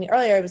were talking to me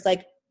earlier, it was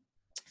like,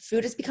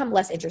 food has become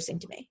less interesting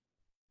to me.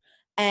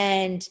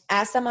 And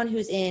as someone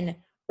who's in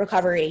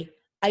recovery,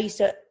 I used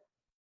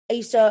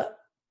to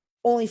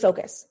only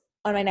focus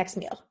on my next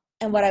meal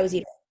and what I was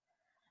eating.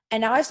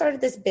 And now I've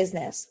started this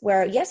business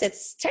where, yes,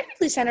 it's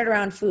technically centered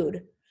around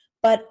food,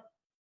 but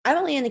I'm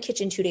only in the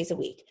kitchen 2 days a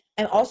week.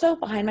 I'm also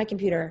behind my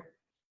computer,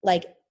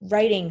 like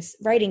writing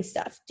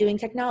stuff, doing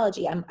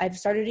technology. I've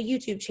started a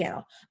YouTube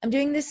channel. I'm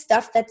doing this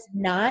stuff that's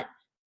not,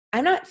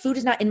 food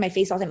is not in my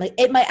face all the time. Like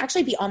it might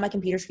actually be on my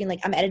computer screen.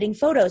 Like I'm editing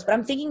photos, but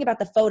I'm thinking about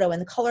the photo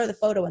and the color of the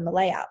photo and the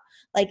layout.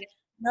 Like, you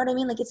know what I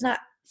mean? Like it's not,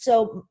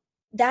 so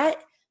that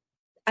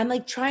I'm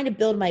like trying to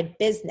build my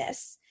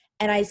business,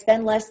 and I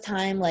spend less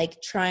time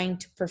like trying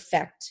to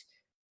perfect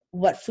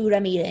what food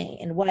I'm eating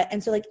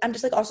and so like, I'm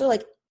just like, also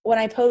like when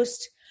I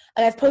post,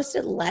 like I've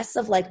posted less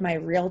of like my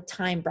real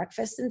time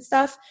breakfast and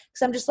stuff.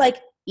 Cause I'm just like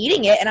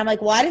eating it. And I'm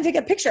like, well, I didn't take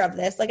a picture of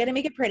this. Like I didn't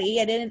make it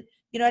pretty. I didn't,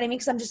 you know what I mean?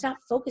 Cause I'm just not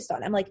focused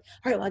on it. I'm like,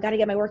 all right, well, I got to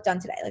get my work done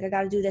today. Like I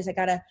got to do this. I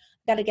got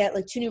to get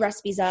like 2 new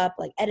recipes up,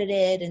 like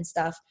edited and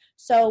stuff.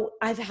 So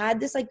I've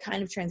had this like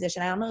kind of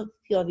transition. I don't know if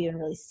people have even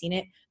really seen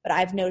it, but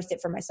I've noticed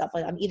it for myself.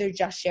 Like I'm either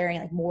just sharing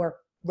like more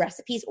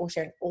recipes or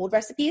sharing old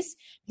recipes,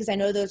 because I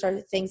know those are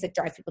the things that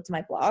drive people to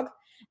my blog,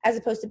 as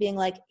opposed to being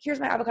like, here's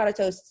my avocado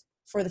toast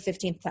for the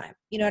 15th time.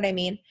 You know what I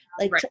mean?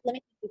 Like, right. Let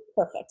me make it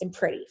perfect and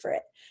pretty for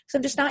it. So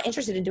I'm just not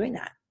interested in doing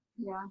that.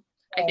 Yeah.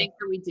 I think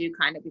that we do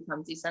kind of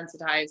become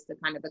desensitized to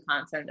kind of the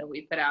content that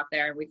we put out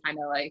there, and we kind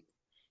of like,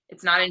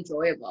 it's not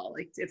enjoyable.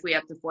 Like if we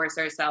have to force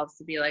ourselves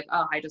to be like,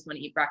 oh, I just want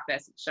to eat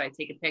breakfast. Should I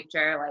take a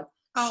picture? Like,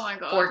 oh my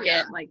God, fork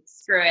it, like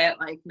screw it.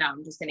 Like, no,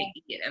 I'm just going to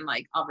eat it. And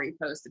like, I'll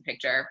repost a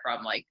picture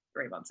from like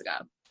 3 months ago.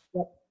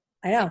 Yep.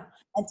 I know.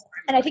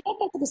 And I think that's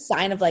like a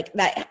sign of like,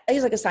 that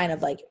is like a sign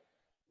of like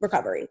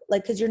recovery.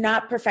 Like, cause you're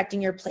not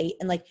perfecting your plate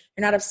and like,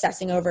 you're not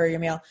obsessing over your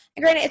meal.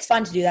 And granted, it's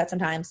fun to do that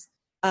sometimes.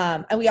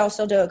 And we all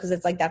still do it cause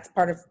it's like, that's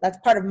part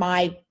of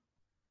my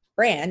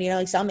brand, you know,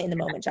 like some in the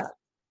moment job,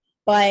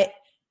 but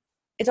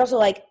it's also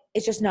like,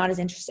 it's just not as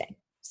interesting.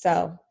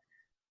 So.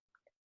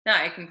 No,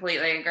 I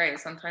completely agree.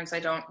 Sometimes I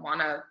don't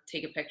want to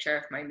take a picture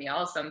of my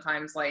meal.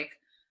 Sometimes like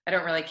I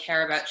don't really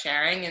care about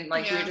sharing. And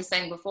like we were just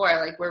saying before,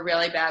 like we're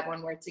really bad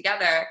when we're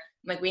together.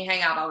 Like we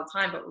hang out all the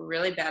time, but we're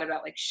really bad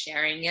about like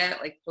sharing it,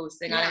 like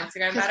posting on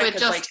Instagram. Because we're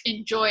just like,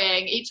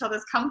 enjoying each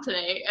other's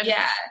company and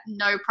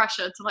no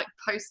pressure to like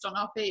post on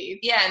our feed.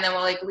 Yeah, and then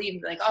we'll like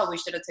leave like, oh, we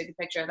should have taken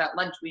a picture of that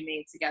lunch we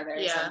made together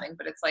or something.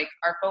 But it's like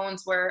our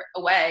phones were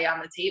away on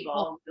the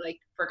table and we like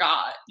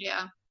forgot.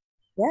 Yeah.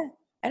 Yeah,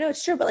 I know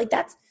it's true, but like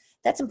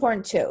that's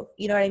important too.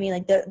 You know what I mean?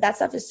 Like that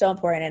stuff is so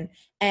important.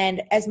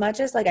 And as much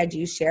as like I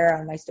do share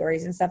on my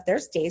stories and stuff,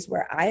 there's days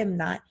where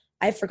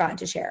I've forgotten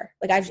to share.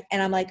 Like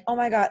I'm like, oh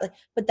my God, like,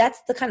 but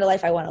that's the kind of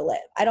life I want to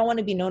live. I don't want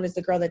to be known as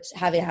the girl that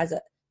has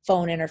a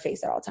phone in her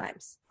face at all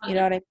times. You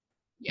know what I mean?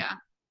 Yeah.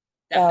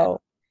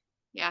 So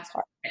yeah.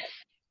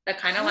 That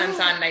kind of lends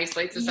on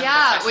nicely to some of the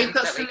questions we've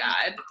got that we got.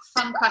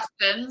 Fun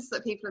questions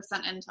that people have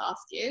sent in to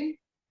ask you.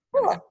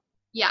 Cool.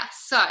 Yeah.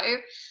 So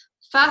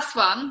first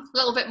one, a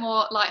little bit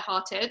more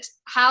lighthearted.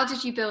 How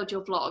did you build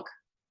your vlog?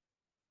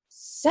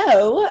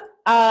 So,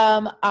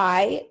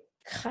 I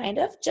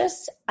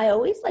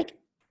always like,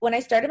 when I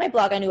started my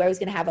blog, I knew I was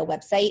going to have a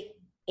website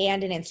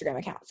and an Instagram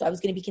account. So I was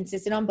going to be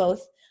consistent on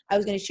both. I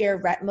was going to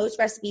share most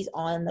recipes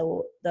on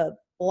the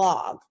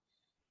blog.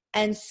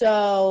 And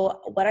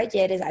so what I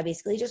did is I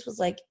basically just was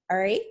like, all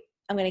right,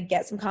 I'm going to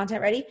get some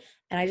content ready.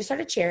 And I just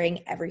started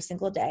sharing every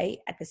single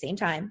day at the same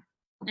time.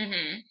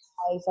 Mm-hmm.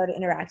 I started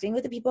interacting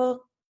with the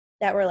people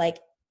that were like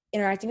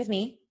interacting with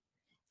me.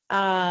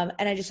 And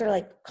I just sort of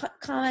like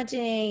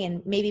commenting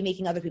and maybe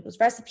making other people's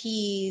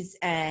recipes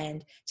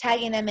and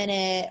tagging them in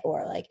it,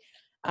 or like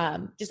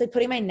just like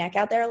putting my neck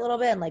out there a little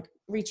bit and like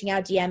reaching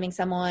out, DMing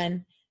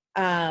someone.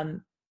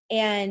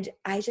 And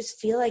I just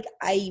feel like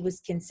I was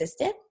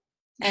consistent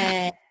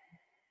and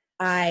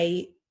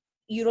I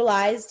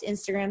utilized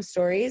Instagram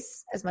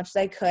stories as much as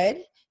I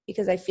could,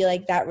 because I feel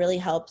like that really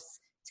helps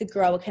to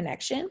grow a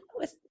connection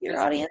with your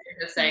audience.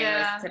 Just saying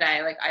this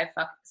today, like I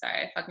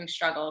fucking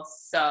struggle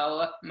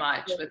so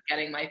much with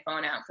getting my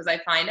phone out because I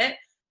find it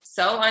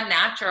so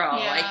unnatural.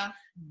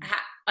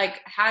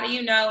 Like how do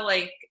you know,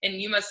 like, and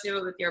you must do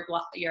it with your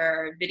blog,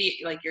 your video,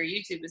 like your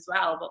YouTube as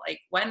well, but like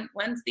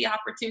when's the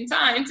opportune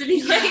time to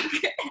be like,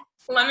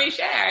 let me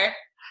share?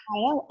 I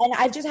know. And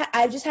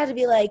I've just had to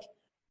be like,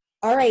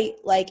 all right,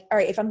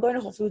 if I'm going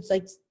to Whole Foods,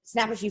 like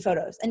snap a few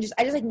photos, and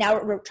I just like now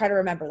try to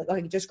remember, like,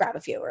 okay, just grab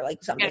a few or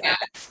like something like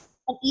that.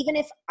 And even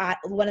if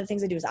one of the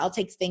things I do is I'll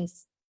take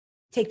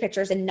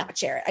pictures and not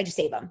share it. I just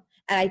save them.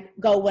 And I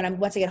go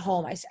once I get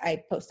home,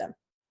 I post them.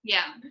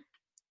 Yeah.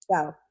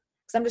 So,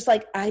 because I'm just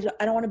like, I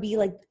don't want to be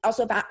like,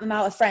 also if I'm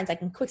out with friends, I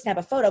can quick snap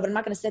a photo, but I'm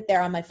not going to sit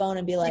there on my phone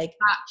and be like,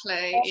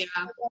 exactly. oh,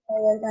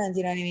 Yeah. friends,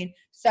 you know what I mean?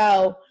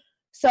 So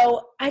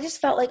I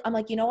just felt like, I'm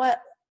like, you know what?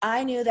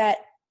 I knew that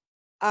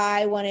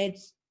I wanted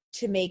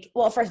to make,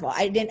 well, first of all,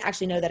 I didn't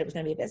actually know that it was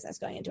going to be a business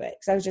going into it.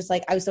 Cause I was just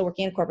like, I was still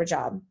working a corporate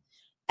job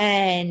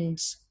and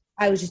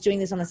I was just doing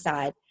this on the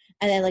side.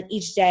 And then like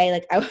each day,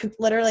 like I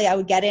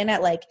would get in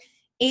at like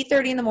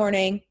 8:30 in the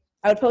morning.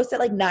 I would post at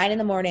like 9 in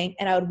the morning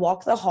and I would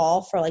walk the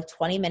hall for like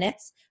 20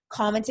 minutes,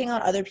 commenting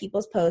on other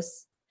people's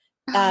posts,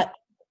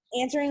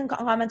 answering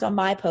comments on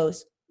my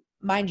posts.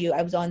 Mind you,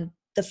 I was on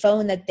the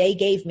phone that they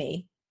gave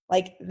me.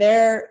 Like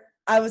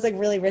I was like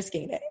really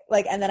risking it.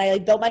 Like, and then I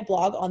like built my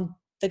blog on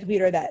the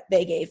computer that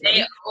they gave me.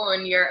 They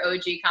own your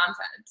OG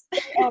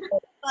content.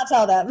 I'll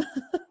tell them.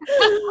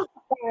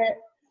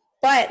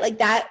 But like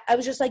that, I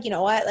was just like, you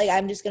know what? Like,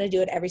 I'm just going to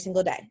do it every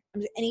single day.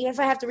 And even if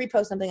I have to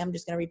repost something, I'm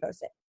just going to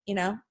repost it, you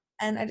know?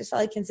 And I just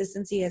felt like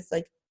consistency has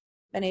like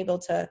been able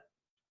to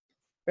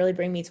really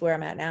bring me to where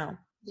I'm at now.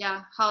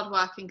 Yeah. Hard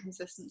work and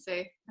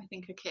consistency, I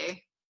think, are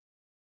key.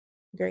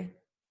 Agree.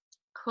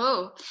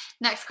 Cool.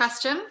 Next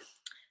question.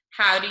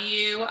 How do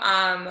you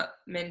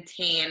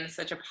maintain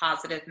such a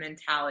positive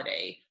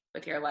mentality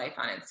with your life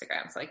on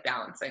Instagram? So like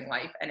balancing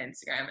life and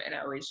Instagram and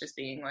always just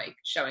being like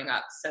showing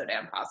up so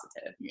damn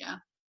positive. Yeah.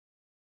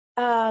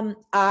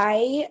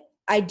 I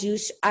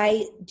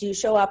do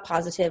show up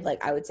positive,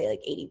 like I would say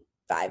like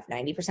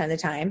 85-90% of the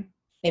time,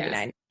 maybe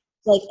 90.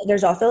 Like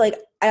there's also like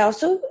I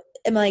also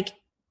am like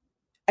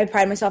I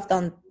pride myself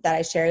on that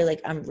I share like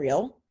I'm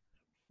real.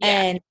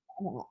 And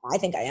I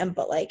think I am,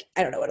 but like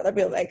I don't know what other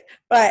people like.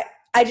 But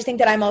I just think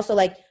that I'm also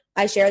like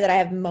I share that I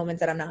have moments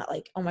that I'm not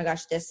like, oh my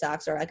gosh, this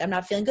sucks, or like I'm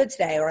not feeling good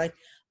today, or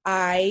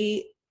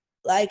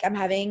like I'm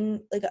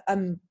having like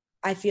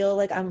I feel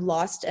like I'm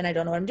lost and I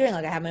don't know what I'm doing.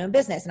 Like I have my own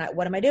business and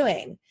what am I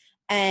doing?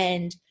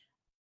 And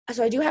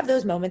so I do have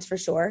those moments for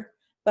sure.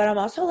 But I'm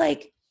also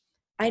like,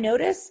 I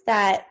noticed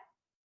that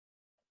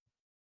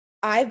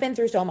I've been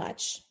through so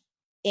much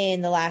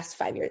in the last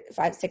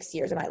 6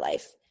 years of my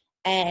life.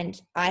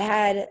 And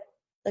I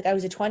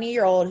was a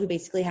 20-year-old who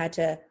basically had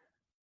to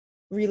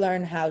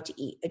relearn how to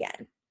eat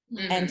again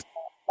and to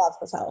love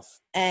herself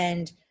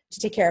and to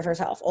take care of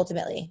herself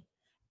ultimately.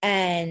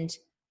 And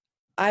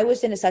I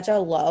was in such a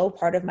low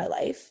part of my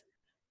life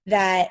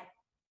that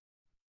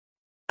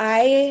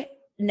I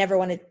never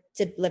wanted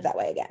to live that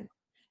way again.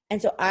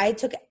 And so I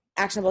took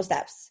actionable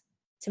steps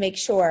to make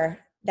sure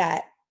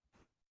that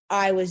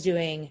I was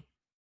doing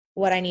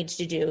what I needed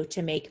to do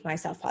to make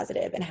myself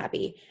positive and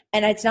happy.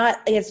 And it's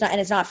not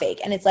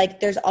fake. And it's like,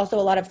 there's also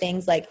a lot of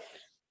things like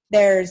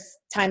there's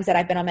times that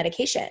I've been on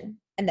medication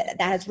and that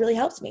has really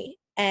helped me.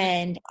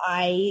 And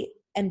I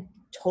am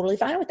totally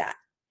fine with that.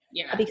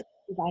 Yeah. Because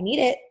if I need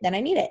it, then I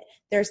need it.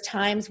 There's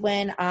times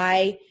when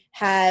my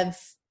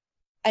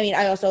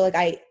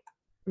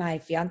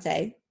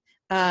fiance,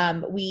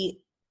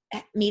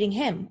 meeting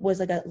him was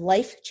like a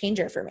life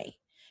changer for me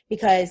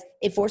because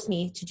it forced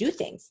me to do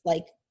things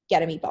like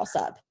get a meatball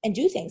sub and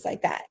do things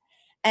like that.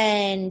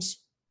 And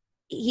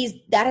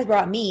that has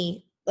brought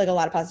me like a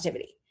lot of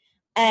positivity.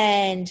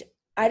 And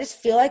I just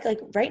feel like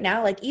right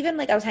now, like even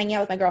like I was hanging out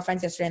with my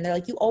girlfriends yesterday and they're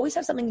like, you always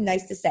have something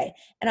nice to say.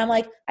 And I'm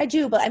like, I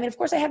do. But I mean, of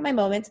course I have my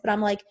moments, but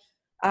I'm like,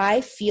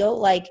 I feel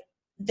like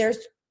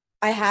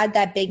I had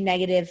that big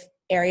negative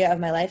area of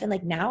my life. And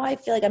like, now I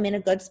feel like I'm in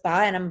a good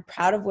spot and I'm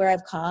proud of where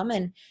I've come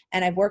and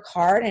I've worked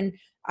hard and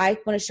I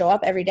want to show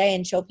up every day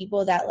and show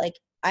people that like,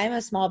 I'm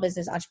a small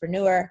business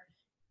entrepreneur.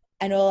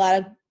 I know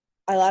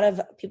a lot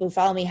of people who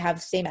follow me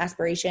have same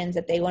aspirations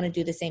that they want to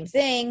do the same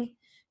thing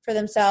for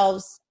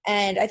themselves.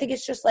 And I think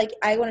it's just like,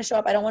 I want to show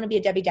up. I don't want to be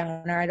a Debbie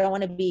Downer. I don't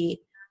want to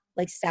be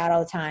like sad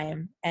all the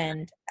time.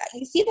 And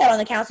you see that on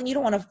the accounts and you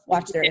don't want to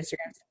watch their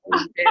Instagram. We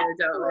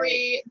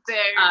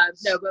do.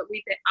 No, but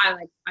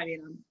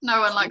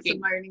no one likes a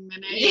moaning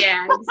Minnie.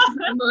 Yeah.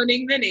 A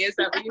moaning Minnie. Is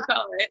that what you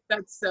call it?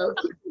 That's so,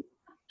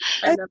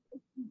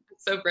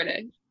 so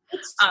British.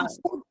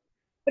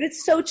 But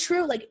it's so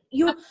true. Like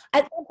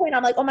at one point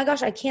I'm like, oh my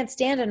gosh, I can't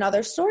stand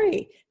another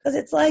story because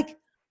it's like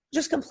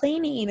just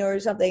complaining or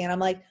something. And I'm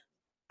like,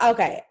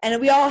 okay. And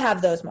we all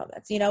have those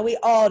moments, we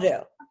all do.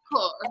 Of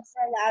course. And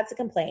we're allowed to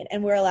complain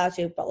and we're allowed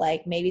to, but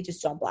like maybe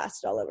just don't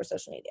blast it all over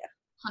social media.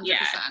 100%.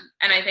 Yeah.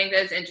 And I think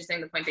that's interesting,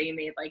 the point that you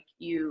made, like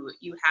you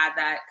had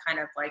that kind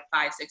of like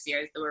 5-6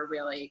 years that were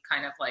really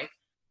kind of like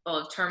full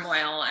of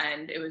turmoil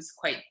and it was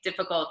quite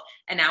difficult.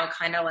 And now it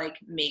kind of like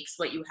makes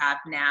what you have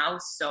now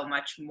so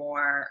much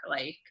more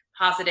like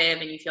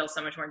positive and you feel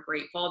so much more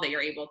grateful that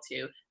you're able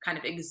to kind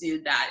of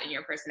exude that in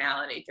your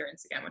personality through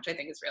Instagram, which I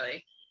think is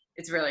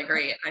it's really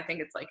great. I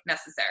think it's like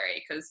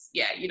necessary because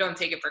you don't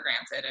take it for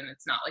granted and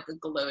it's not like a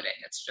gloating.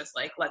 It's just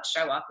like, let's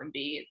show up and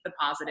be the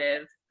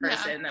positive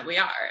person that we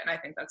are. And I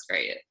think that's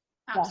great.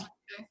 Absolutely.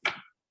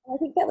 I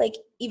think that like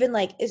even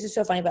like this is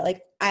so funny, but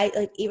like I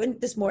like even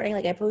this morning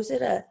like I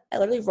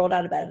literally rolled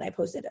out of bed and I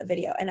posted a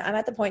video, and I'm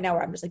at the point now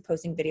where I'm just like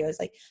posting videos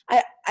like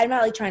I'm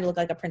not like trying to look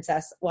like a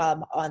princess while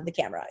I'm on the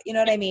camera, you know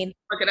what I mean?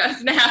 Look at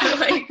us now.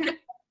 Like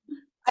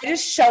I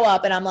just show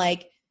up and I'm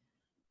like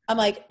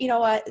you know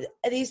what,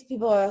 these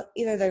people are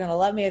either they're gonna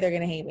love me or they're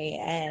gonna hate me,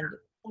 and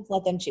let's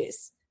let them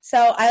choose.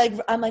 So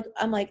I'm like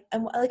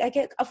I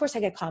get, of course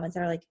I get comments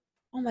that are like,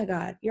 oh my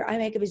god, your eye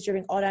makeup is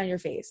dripping all down your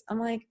face. I'm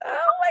like,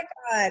 oh my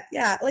god,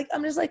 yeah. Like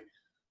I'm just like,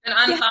 and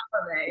on top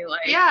of it,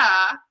 like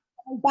yeah,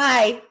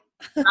 bye.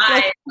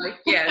 Bye. Like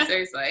yeah,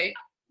 seriously.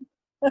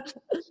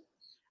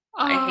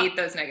 I hate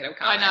those negative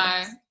comments.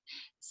 I know.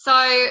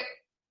 So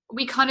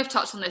we kind of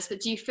touched on this, but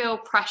do you feel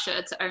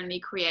pressure to only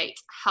create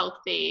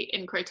healthy,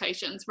 in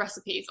quotations,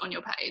 recipes on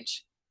your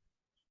page?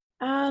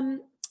 I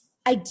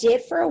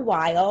did for a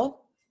while.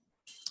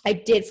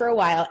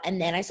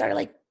 And then I started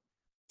like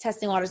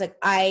testing waters. Like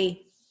I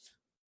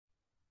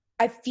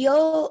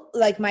feel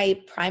like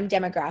my prime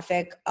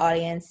demographic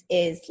audience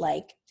is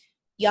like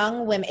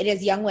young women. It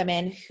is young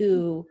women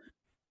who,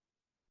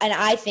 and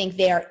I think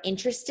they are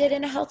interested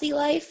in a healthy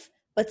life,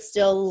 but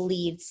still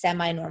lead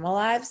semi-normal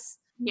lives.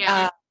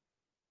 Yeah.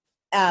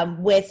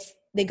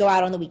 They go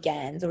out on the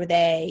weekends or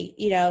they,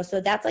 you know,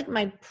 so that's like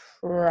my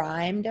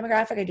prime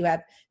demographic. I do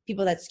have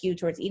people that skew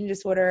towards eating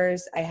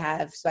disorders.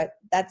 That's something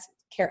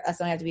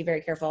I have to be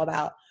very careful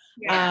about.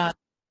 Yeah.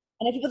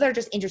 And the people that are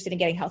just interested in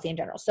getting healthy in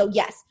general. So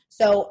yes.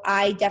 So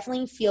I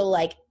definitely feel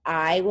like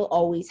I will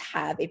always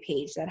have a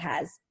page that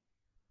has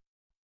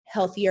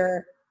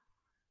healthier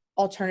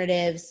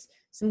alternatives,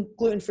 some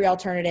gluten-free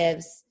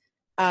alternatives,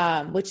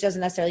 which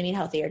doesn't necessarily mean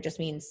healthier. It just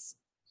means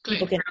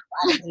people can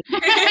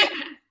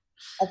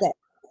okay.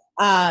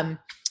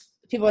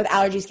 People with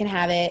allergies can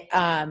have it.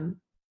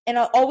 And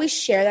I'll always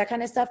share that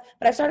kind of stuff.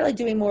 But I've started like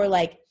doing more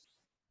like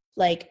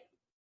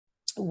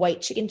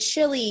white chicken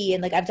chili,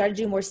 and like I've started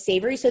doing more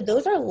savory. So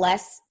those are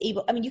less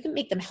able. I mean, you can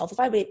make them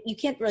healthified, but you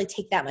can't really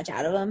take that much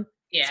out of them.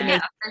 Yeah,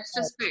 it's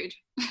just food.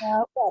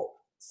 Okay.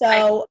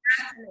 So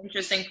that's an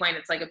interesting point.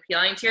 It's like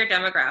appealing to your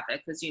demographic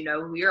because you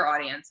know who your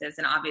audience is,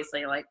 and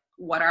obviously like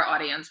what our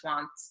audience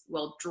wants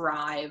will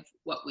drive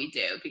what we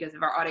do. Because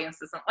if our audience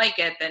doesn't like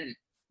it, then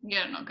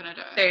you're not going to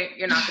do it.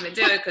 You're not going to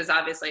do it because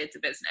obviously it's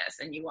a business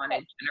and you want to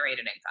generate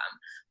an income.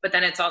 But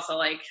then it's also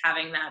like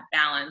having that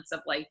balance of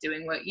like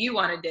doing what you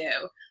want to do.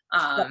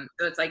 So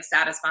it's like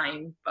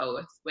satisfying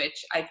both,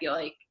 which I feel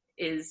like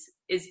is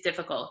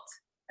difficult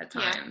at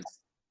times.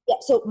 Yeah.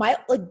 So my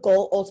like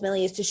goal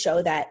ultimately is to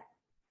show that,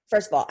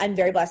 first of all, I'm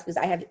very blessed because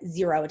I have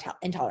zero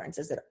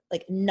intolerances, that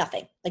like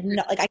nothing, like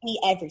no, like I can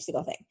eat every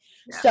single thing.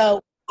 Yeah.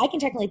 So I can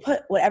technically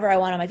put whatever I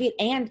want on my feed.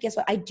 And guess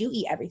what? I do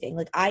eat everything.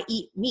 Like I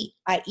eat meat.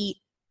 I eat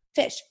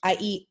fish. I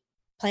eat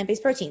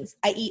plant-based proteins.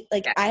 I eat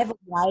I have a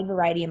wide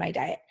variety in my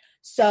diet.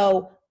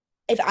 So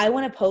if I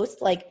want to post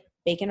like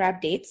bacon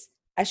wrapped dates,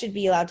 I should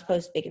be allowed to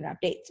post bacon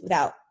wrapped dates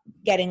without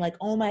getting like,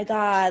 oh my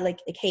God, like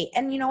hate.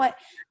 And you know what?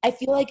 I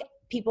feel like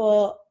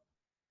people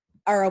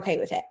are okay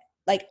with it.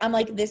 Like, I'm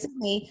like, this is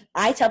me.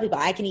 I tell people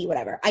I can eat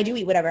whatever. I do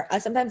eat whatever.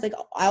 Sometimes like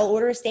I'll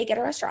order a steak at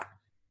a restaurant,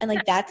 and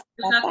like that's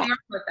nothing wrong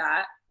with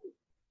that.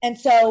 And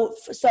so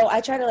I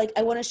try to like,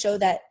 I want to show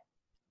that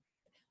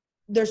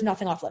there's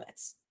nothing off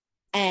limits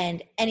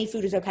and any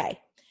food is okay.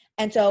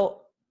 And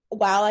so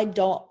while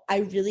I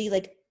really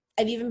like,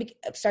 I've even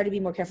started to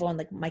be more careful on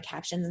like my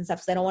captions and stuff,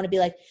 because I don't want to be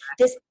like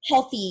this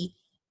healthy,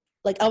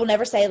 like I will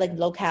never say like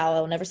low cal. I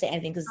will never say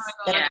anything because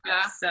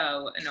that's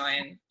so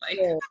annoying. Like,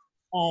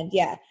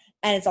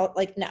 and it's all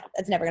like, no,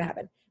 that's never gonna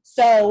happen.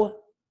 So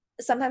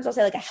sometimes I'll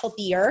say like a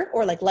healthier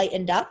or like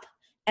lightened up,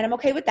 and I'm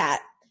okay with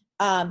that.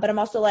 But I'm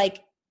also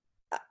like,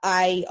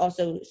 I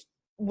also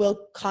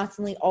will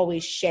constantly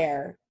always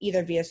share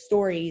either via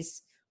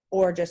stories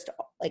or just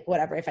like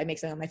whatever. If I make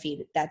something on my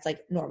feed, that's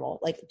like normal,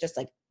 like just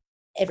like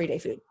everyday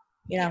food,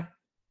 you know?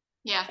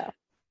 Yeah. So.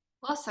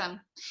 Awesome.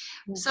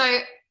 So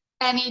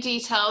any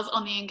details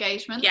on the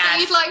engagement that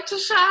you'd like to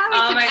share?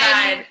 Oh my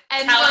God.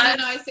 End on a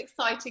nice,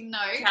 exciting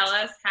note. Tell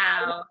us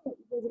how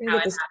it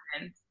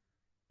happened.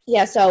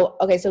 Yeah. So,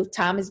 okay. So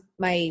Tom is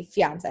my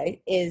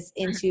fiance, is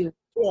into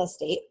real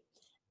estate.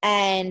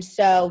 And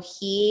so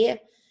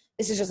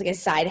this is just like a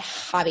side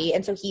hobby.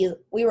 And so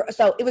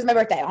it was my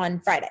birthday on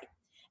Friday.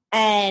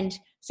 And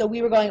so we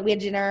had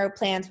dinner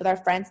plans with our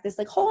friends, this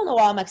like hole in the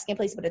wall Mexican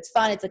place, but it's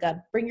fun. It's like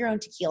a bring your own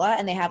tequila,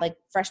 and they have like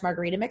fresh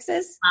margarita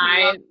mixes.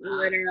 I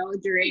literally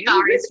dream.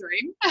 And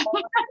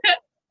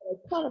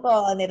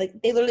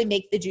they literally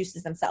make the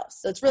juices themselves.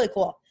 So it's really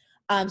cool.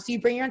 So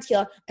you bring your own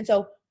tequila. And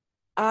so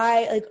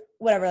I like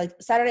whatever, like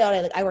Saturday all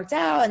day, like I worked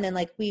out, and then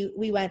like we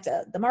went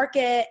to the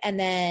market, and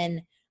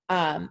then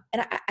and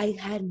I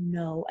had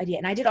no idea.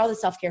 And I did all the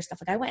self-care stuff.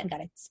 Like I went and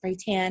got a spray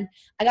tan.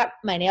 I got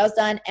my nails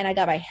done, and I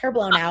got my hair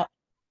blown out.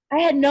 I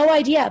had no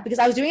idea, because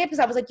I was doing it because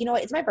I was like, you know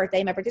what? It's my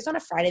birthday. My birthday's on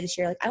a Friday this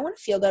year. Like I want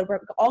to feel good. We're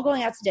all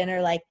going out to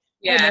dinner. Like,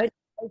 I had no idea.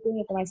 I was doing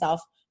it for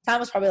myself. Tom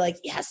was probably like,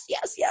 yes.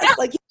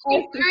 Like,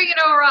 you're doing it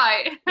all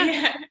right.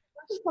 Yeah. I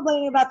was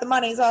complaining about the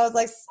money. So I was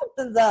like,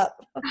 something's up.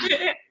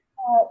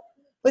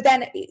 But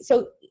then,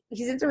 so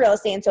he's into real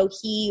estate, and so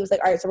he was like,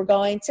 all right, so we're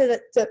going to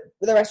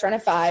the restaurant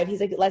at 5.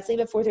 He's like, let's leave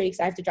at 4:30 because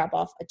I have to drop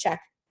off a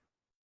check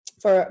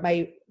for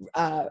my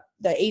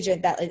the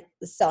agent that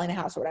is selling the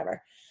house or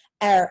whatever.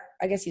 Or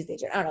I guess he's the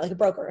agent. I don't know, like a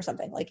broker or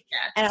something. Like,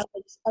 and I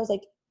was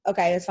like,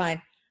 okay, that's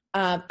fine.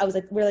 I was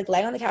like, we're like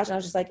laying on the couch, and I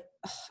was just like,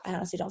 I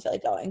honestly don't feel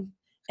like going.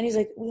 And he's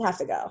like, we have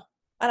to go.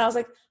 And I was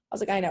like,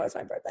 I know it's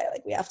my birthday.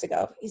 Like, we have to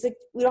go. He's like,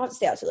 we don't have to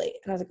stay out too late.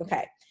 And I was like,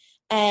 okay.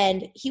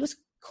 And he was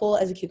cool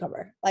as a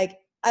cucumber. Like,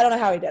 I don't know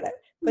how he did it.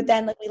 But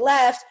then like we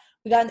left,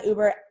 we got in the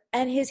Uber,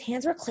 and his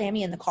hands were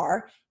clammy in the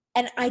car.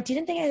 And I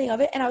didn't think anything of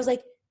it. And I was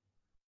like,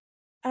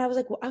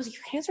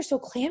 your hands are so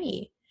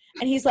clammy.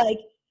 And he's like,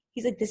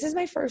 this is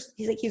my first,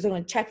 he was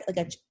going to check like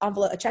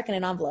a check in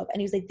an envelope.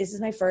 And he was like, this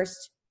is my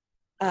first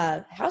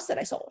house that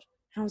I sold.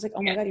 And I was like,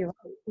 oh my God, you're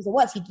right. He said,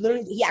 what?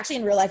 He actually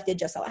in real life did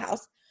just sell a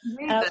house.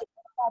 And I was like,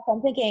 oh, so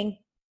I'm thinking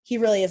he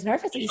really is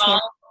nervous. He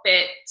all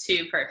fit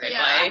too perfectly.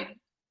 Yeah.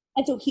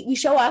 And so we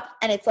show up,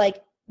 and it's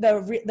like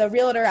the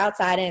realtor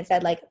outside, and it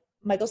said like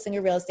Michael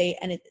Singer Real Estate.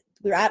 And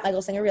we were at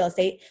Michael Singer Real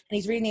Estate, and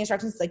he's reading the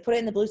instructions, like put it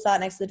in the blue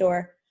slot next to the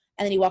door.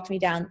 And then he walked me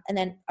down, and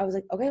then I was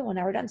like, okay, well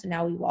now we're done. So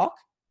now we walk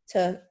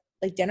to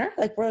like dinner.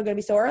 Like we're going to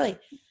be so early.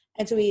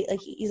 And so he's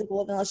like,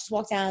 well, then let's just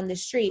walk down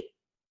this street.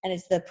 And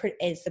it's the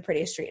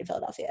prettiest street in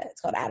Philadelphia.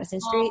 It's called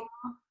Addison Street.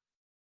 Aww.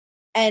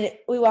 And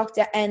we walked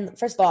down, and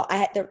first of all,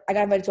 I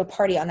got invited to a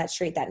party on that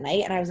street that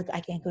night, and I was like,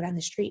 I can't go down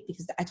the street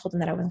because I told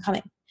him that I wasn't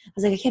coming. I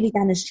was like, I can't be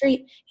down the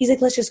street. He's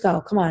like, let's just go.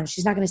 Come on,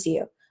 she's not going to see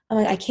you. I'm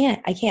like, I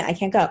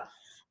can't go.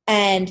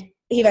 And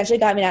he eventually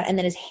got me down, and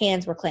then his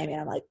hands were clammy,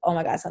 and I'm like, oh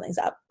my God, something's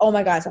up. Oh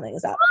my God, something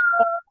is up.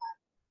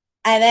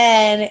 And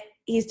then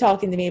he's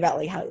talking to me about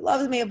like how he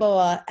loves me, blah,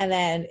 blah, blah. And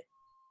then.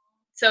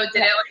 So did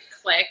it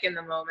like click in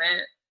the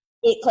moment?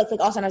 It clicked, like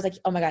all of a sudden I was like,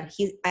 oh my God,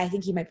 I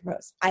think he might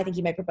propose.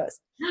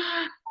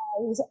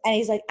 And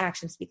he's like,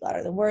 actions speak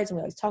louder than words. And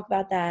we always talk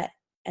about that.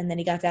 And then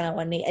he got down on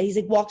one knee, and he's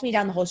like, walked me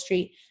down the whole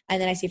street.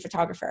 And then I see a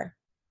photographer.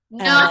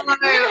 No, oh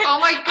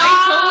my God.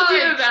 I told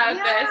you about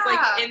this.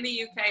 Like in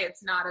the UK,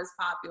 it's not as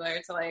popular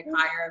to like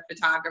hire a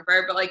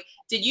photographer, but like,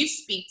 did you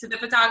speak to the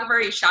photographer?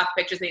 He shot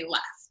the pictures, they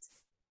left.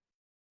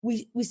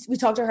 We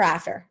talked to her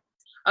after.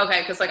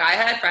 Okay, because like I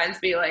had friends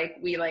be like,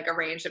 we like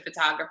arranged a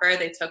photographer.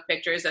 They took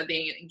pictures of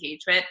the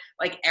engagement,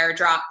 like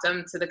airdropped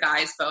them to the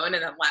guy's phone,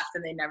 and then left,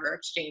 and they never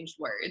exchanged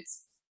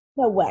words.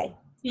 No way.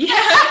 Yeah.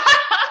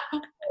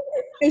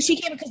 No, she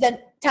came because then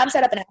Tom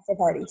set up an after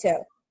party too.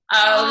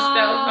 Oh,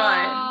 so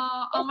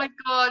fun. Oh my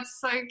God,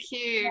 so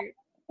cute.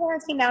 My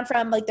parents came down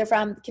from they're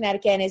from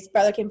Connecticut, and his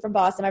brother came from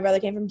Boston. My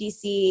brother came from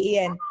DC,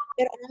 and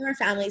all our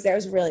families there. It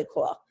was really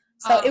cool.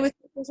 So it was,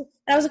 and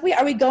I was like, wait,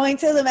 are we going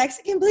to the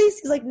Mexican place?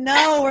 He's like,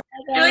 no, we're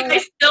not going. You're like, I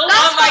still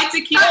want my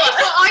tequila.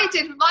 That's what I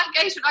did with my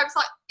engagement. I was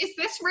like, is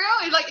this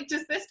real? Like,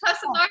 does this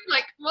person know?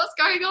 Like, what's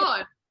going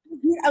on?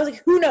 I was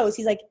like, who knows?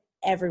 He's like,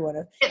 everyone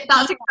knows. That's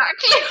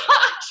exactly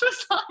what I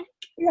was like.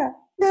 Yeah.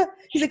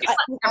 He's like,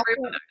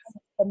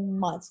 for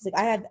months. He's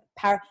like,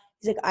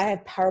 I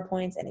have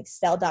PowerPoints and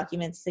Excel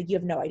documents. He's like, you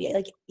have no idea.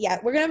 Like, yeah,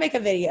 we're going to make a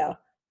video.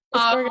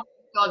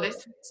 God, this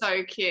is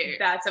so cute.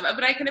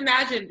 But I can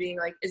imagine being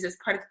like, is this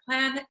part of the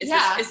plan?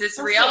 Is this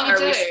real? Are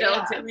we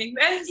still doing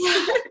this?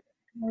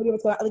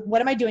 Like,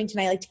 what am I doing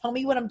tonight? Like, tell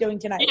me what I'm doing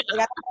tonight.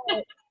 Yeah.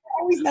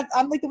 Like,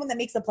 I'm like the one that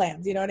makes the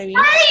plans. You know what I mean?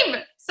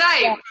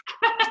 Same.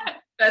 Yeah.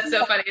 That's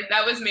so funny.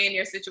 That was me in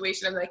your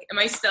situation. I'm like, am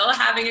I still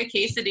having a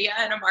quesadilla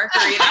and a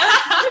margarita?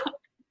 I'm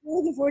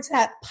looking forward to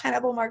that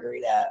pineapple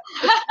margarita.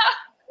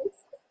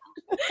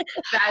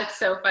 That's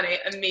so funny.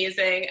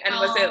 Amazing. And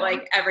was it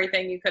like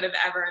everything you could have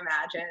ever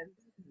imagined?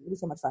 It was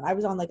so much fun. I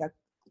was on like a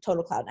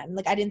total cloud nine.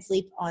 Like I didn't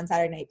sleep on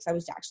Saturday night because I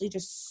was actually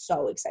just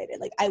so excited.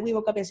 Like we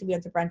woke up yesterday, we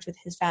went to brunch with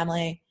his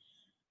family,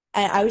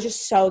 and I was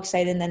just so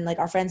excited. And then like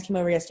our friends came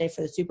over yesterday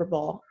for the Super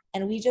Bowl,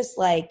 and we just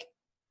like,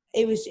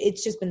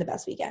 it's just been the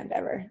best weekend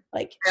ever.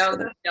 Like I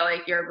also feel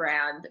like your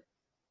brand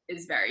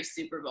is very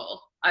Super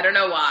Bowl. I don't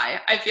know why.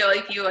 I feel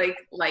like you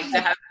like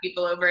to have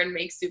people over and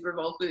make Super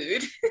Bowl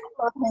food.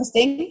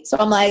 Hosting, so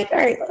I'm like, all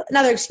right,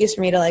 another excuse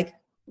for me to like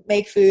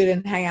make food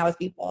and hang out with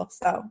people.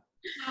 So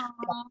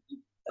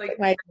like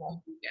my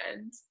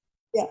weekend.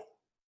 Yeah,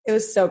 it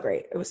was so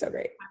great. It was so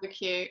great. So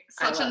cute.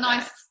 Such a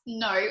nice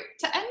note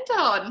to end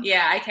on.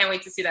 Yeah, I can't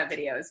wait to see that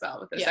video as well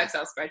with those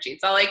Excel spreadsheets.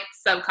 I'll like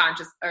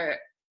subconscious or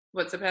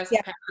what's the best?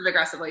 Passive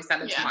aggressively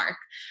send it to Mark.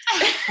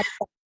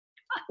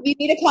 If you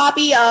need a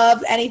copy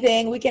of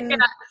anything, we can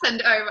send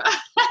it over.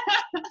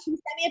 He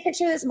sent me a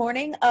picture this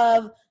morning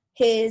of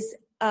his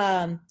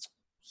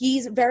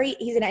he's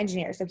an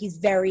engineer, so he's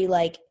very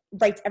like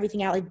writes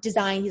everything out, like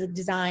design. He's a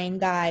design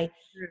guy.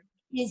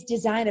 His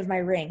design of my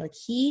ring, like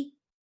he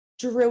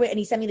drew it and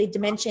he sent me the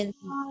dimensions,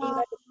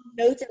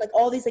 notes and like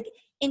all these like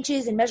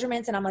inches and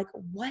measurements, and I'm like,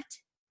 what?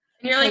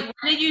 And you're like,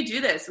 when did you do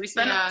this? We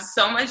spent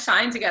so much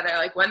time together.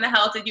 Like, when the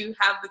hell did you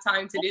have the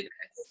time to do this?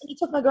 He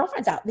took my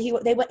girlfriends out. He's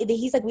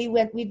like,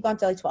 we've gone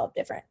to like 12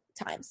 different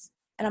times.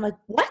 And I'm like,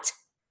 what?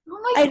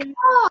 Oh my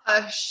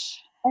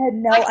gosh. I had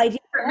no idea.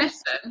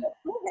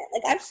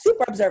 Like, I'm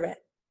super observant.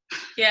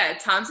 Yeah,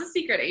 Tom's a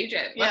secret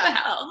agent. What the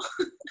hell?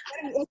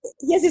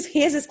 He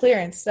has his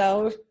clearance,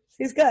 so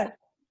he's good.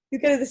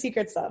 He's good at the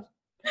secret stuff.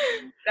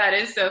 That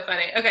is so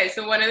funny. Okay,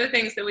 so one of the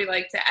things that we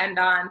like to end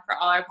on for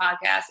all our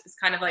podcasts is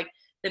kind of like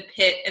the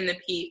pit and the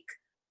peak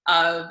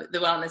of the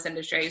wellness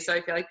industry. So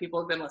I feel like people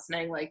have been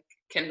listening, like,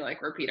 can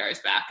like repeat ours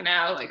back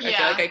now. Like, I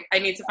feel like I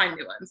need to find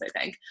new ones, I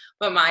think.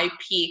 But my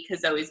peak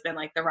has always been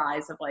like the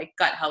rise of like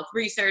gut health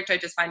research. I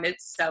just find it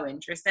so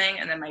interesting.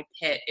 And then my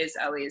pit is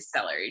always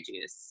celery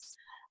juice.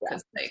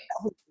 Because like,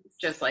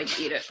 just like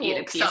eat a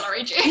piece.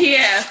 Celery juice.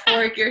 Yeah,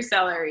 fork your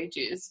celery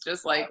juice.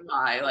 Just like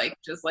why? Like,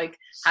 just like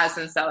have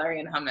some celery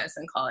and hummus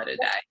and call it a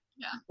day.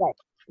 Yeah. Right.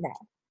 No.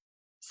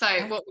 So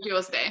what would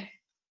yours be?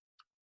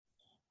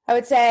 I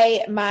would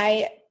say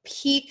my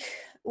peak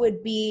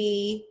would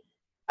be,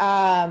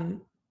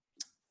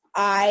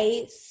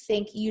 I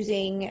think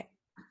using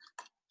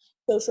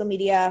social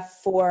media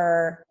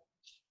for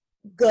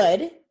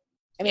good.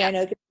 I mean, I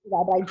know,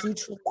 but I do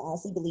truly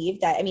honestly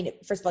believe that, I mean,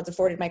 first of all, it's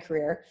afforded my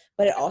career,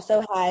 but it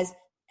also has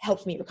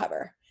helped me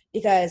recover,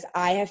 because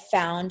I have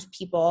found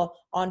people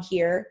on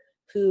here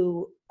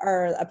who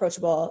are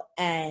approachable,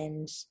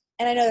 and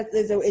I know that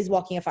there is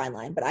walking a fine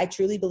line, but I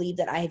truly believe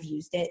that I have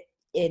used it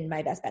in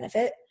my best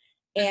benefit,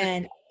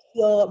 and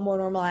feel more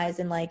normalized,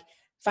 and like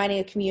finding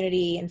a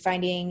community and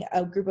finding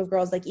a group of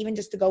girls, like even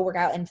just to go work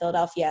out in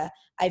Philadelphia,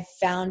 I've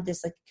found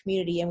this like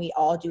community, and we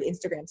all do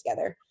Instagram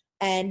together.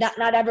 And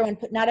not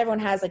everyone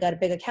has like a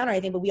big account or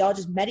anything, but we all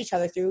just met each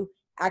other through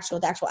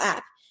the actual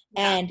app,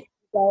 and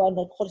go and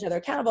like hold each other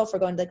accountable for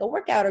going to like a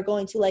workout, or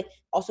going to like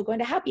also going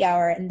to happy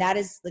hour. And that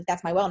is like,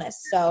 that's my wellness.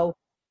 So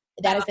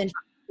that has been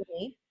for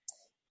me.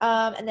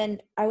 And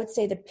then I would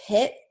say the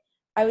pit,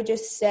 I would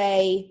just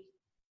say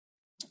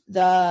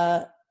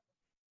I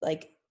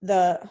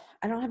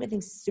don't have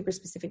anything super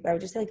specific, but I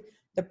would just say like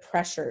the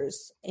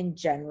pressures in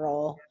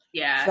general.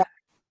 Yeah. From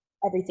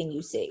everything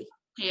you see.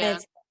 Yeah.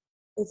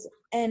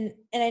 And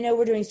I know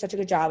we're doing such a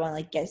good job on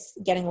like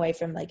getting away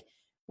from like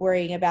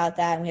worrying about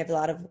that. And we have a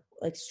lot of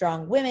like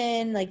strong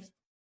women, like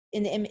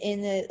in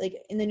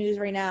the news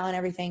right now and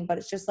everything, but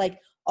it's just like,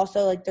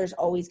 also like, there's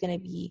always going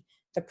to be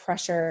the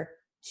pressure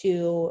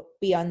to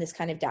be on this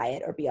kind of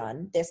diet, or be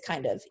on this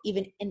kind of,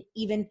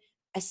 even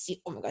I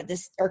see, oh my God,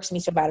 this irks me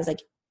so bad. It's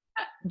like,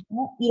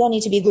 you don't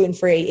need to be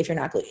gluten-free if you're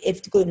not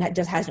if gluten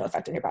just has no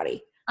effect on your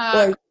body.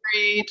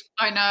 Agreed.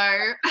 I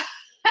know.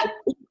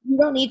 You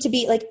don't need to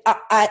be like,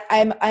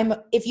 I'm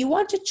if you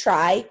want to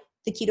try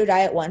the keto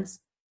diet once,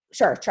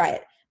 sure, try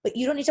it, but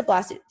you don't need to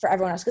blast it for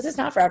everyone else, because it's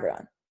not for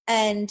everyone.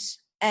 And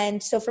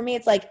so for me,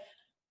 it's like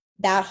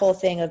that whole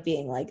thing of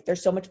being like,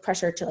 there's so much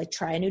pressure to like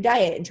try a new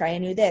diet and try a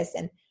new this,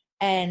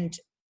 and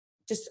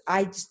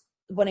I just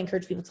want to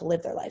encourage people to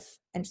live their life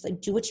and just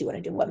like do what you want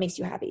to do, what makes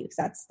you happy,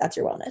 because that's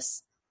your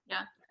wellness.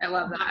 Yeah, I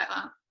love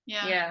that.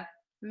 Yeah,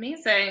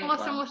 amazing.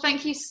 Awesome. Well,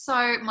 thank you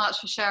so much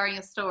for sharing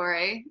your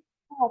story.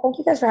 Oh, thank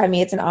you guys for having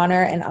me. It's an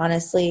honor, and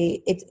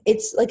honestly,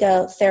 it's like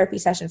a therapy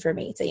session for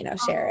me to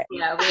share it.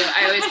 Yeah,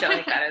 I always feel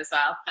like that as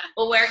well.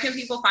 Well, where can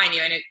people find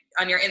you?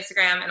 On your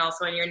Instagram, and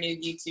also on your new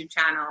YouTube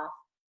channel?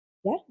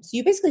 Yeah, so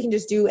you basically can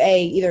just do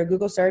either a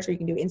Google search, or you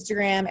can do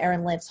Instagram,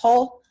 Erin Lives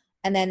Whole,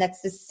 and then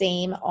that's the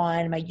same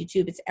on my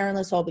YouTube. It's Erin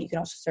Lives Whole, but you can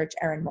also search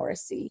Erin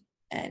Morrissey,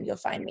 and you'll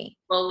find me.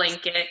 We'll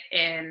link it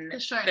in the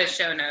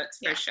show notes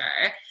for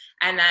sure.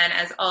 And then,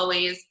 as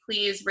always,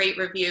 please rate,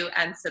 review,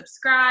 and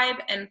subscribe,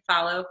 and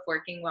follow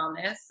Forking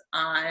Wellness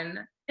on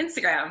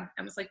Instagram. I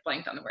almost like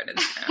blanked on the word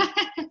Instagram.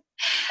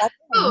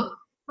 Cool.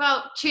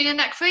 Well, tune in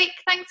next week.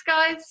 Thanks,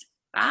 guys.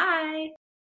 Bye.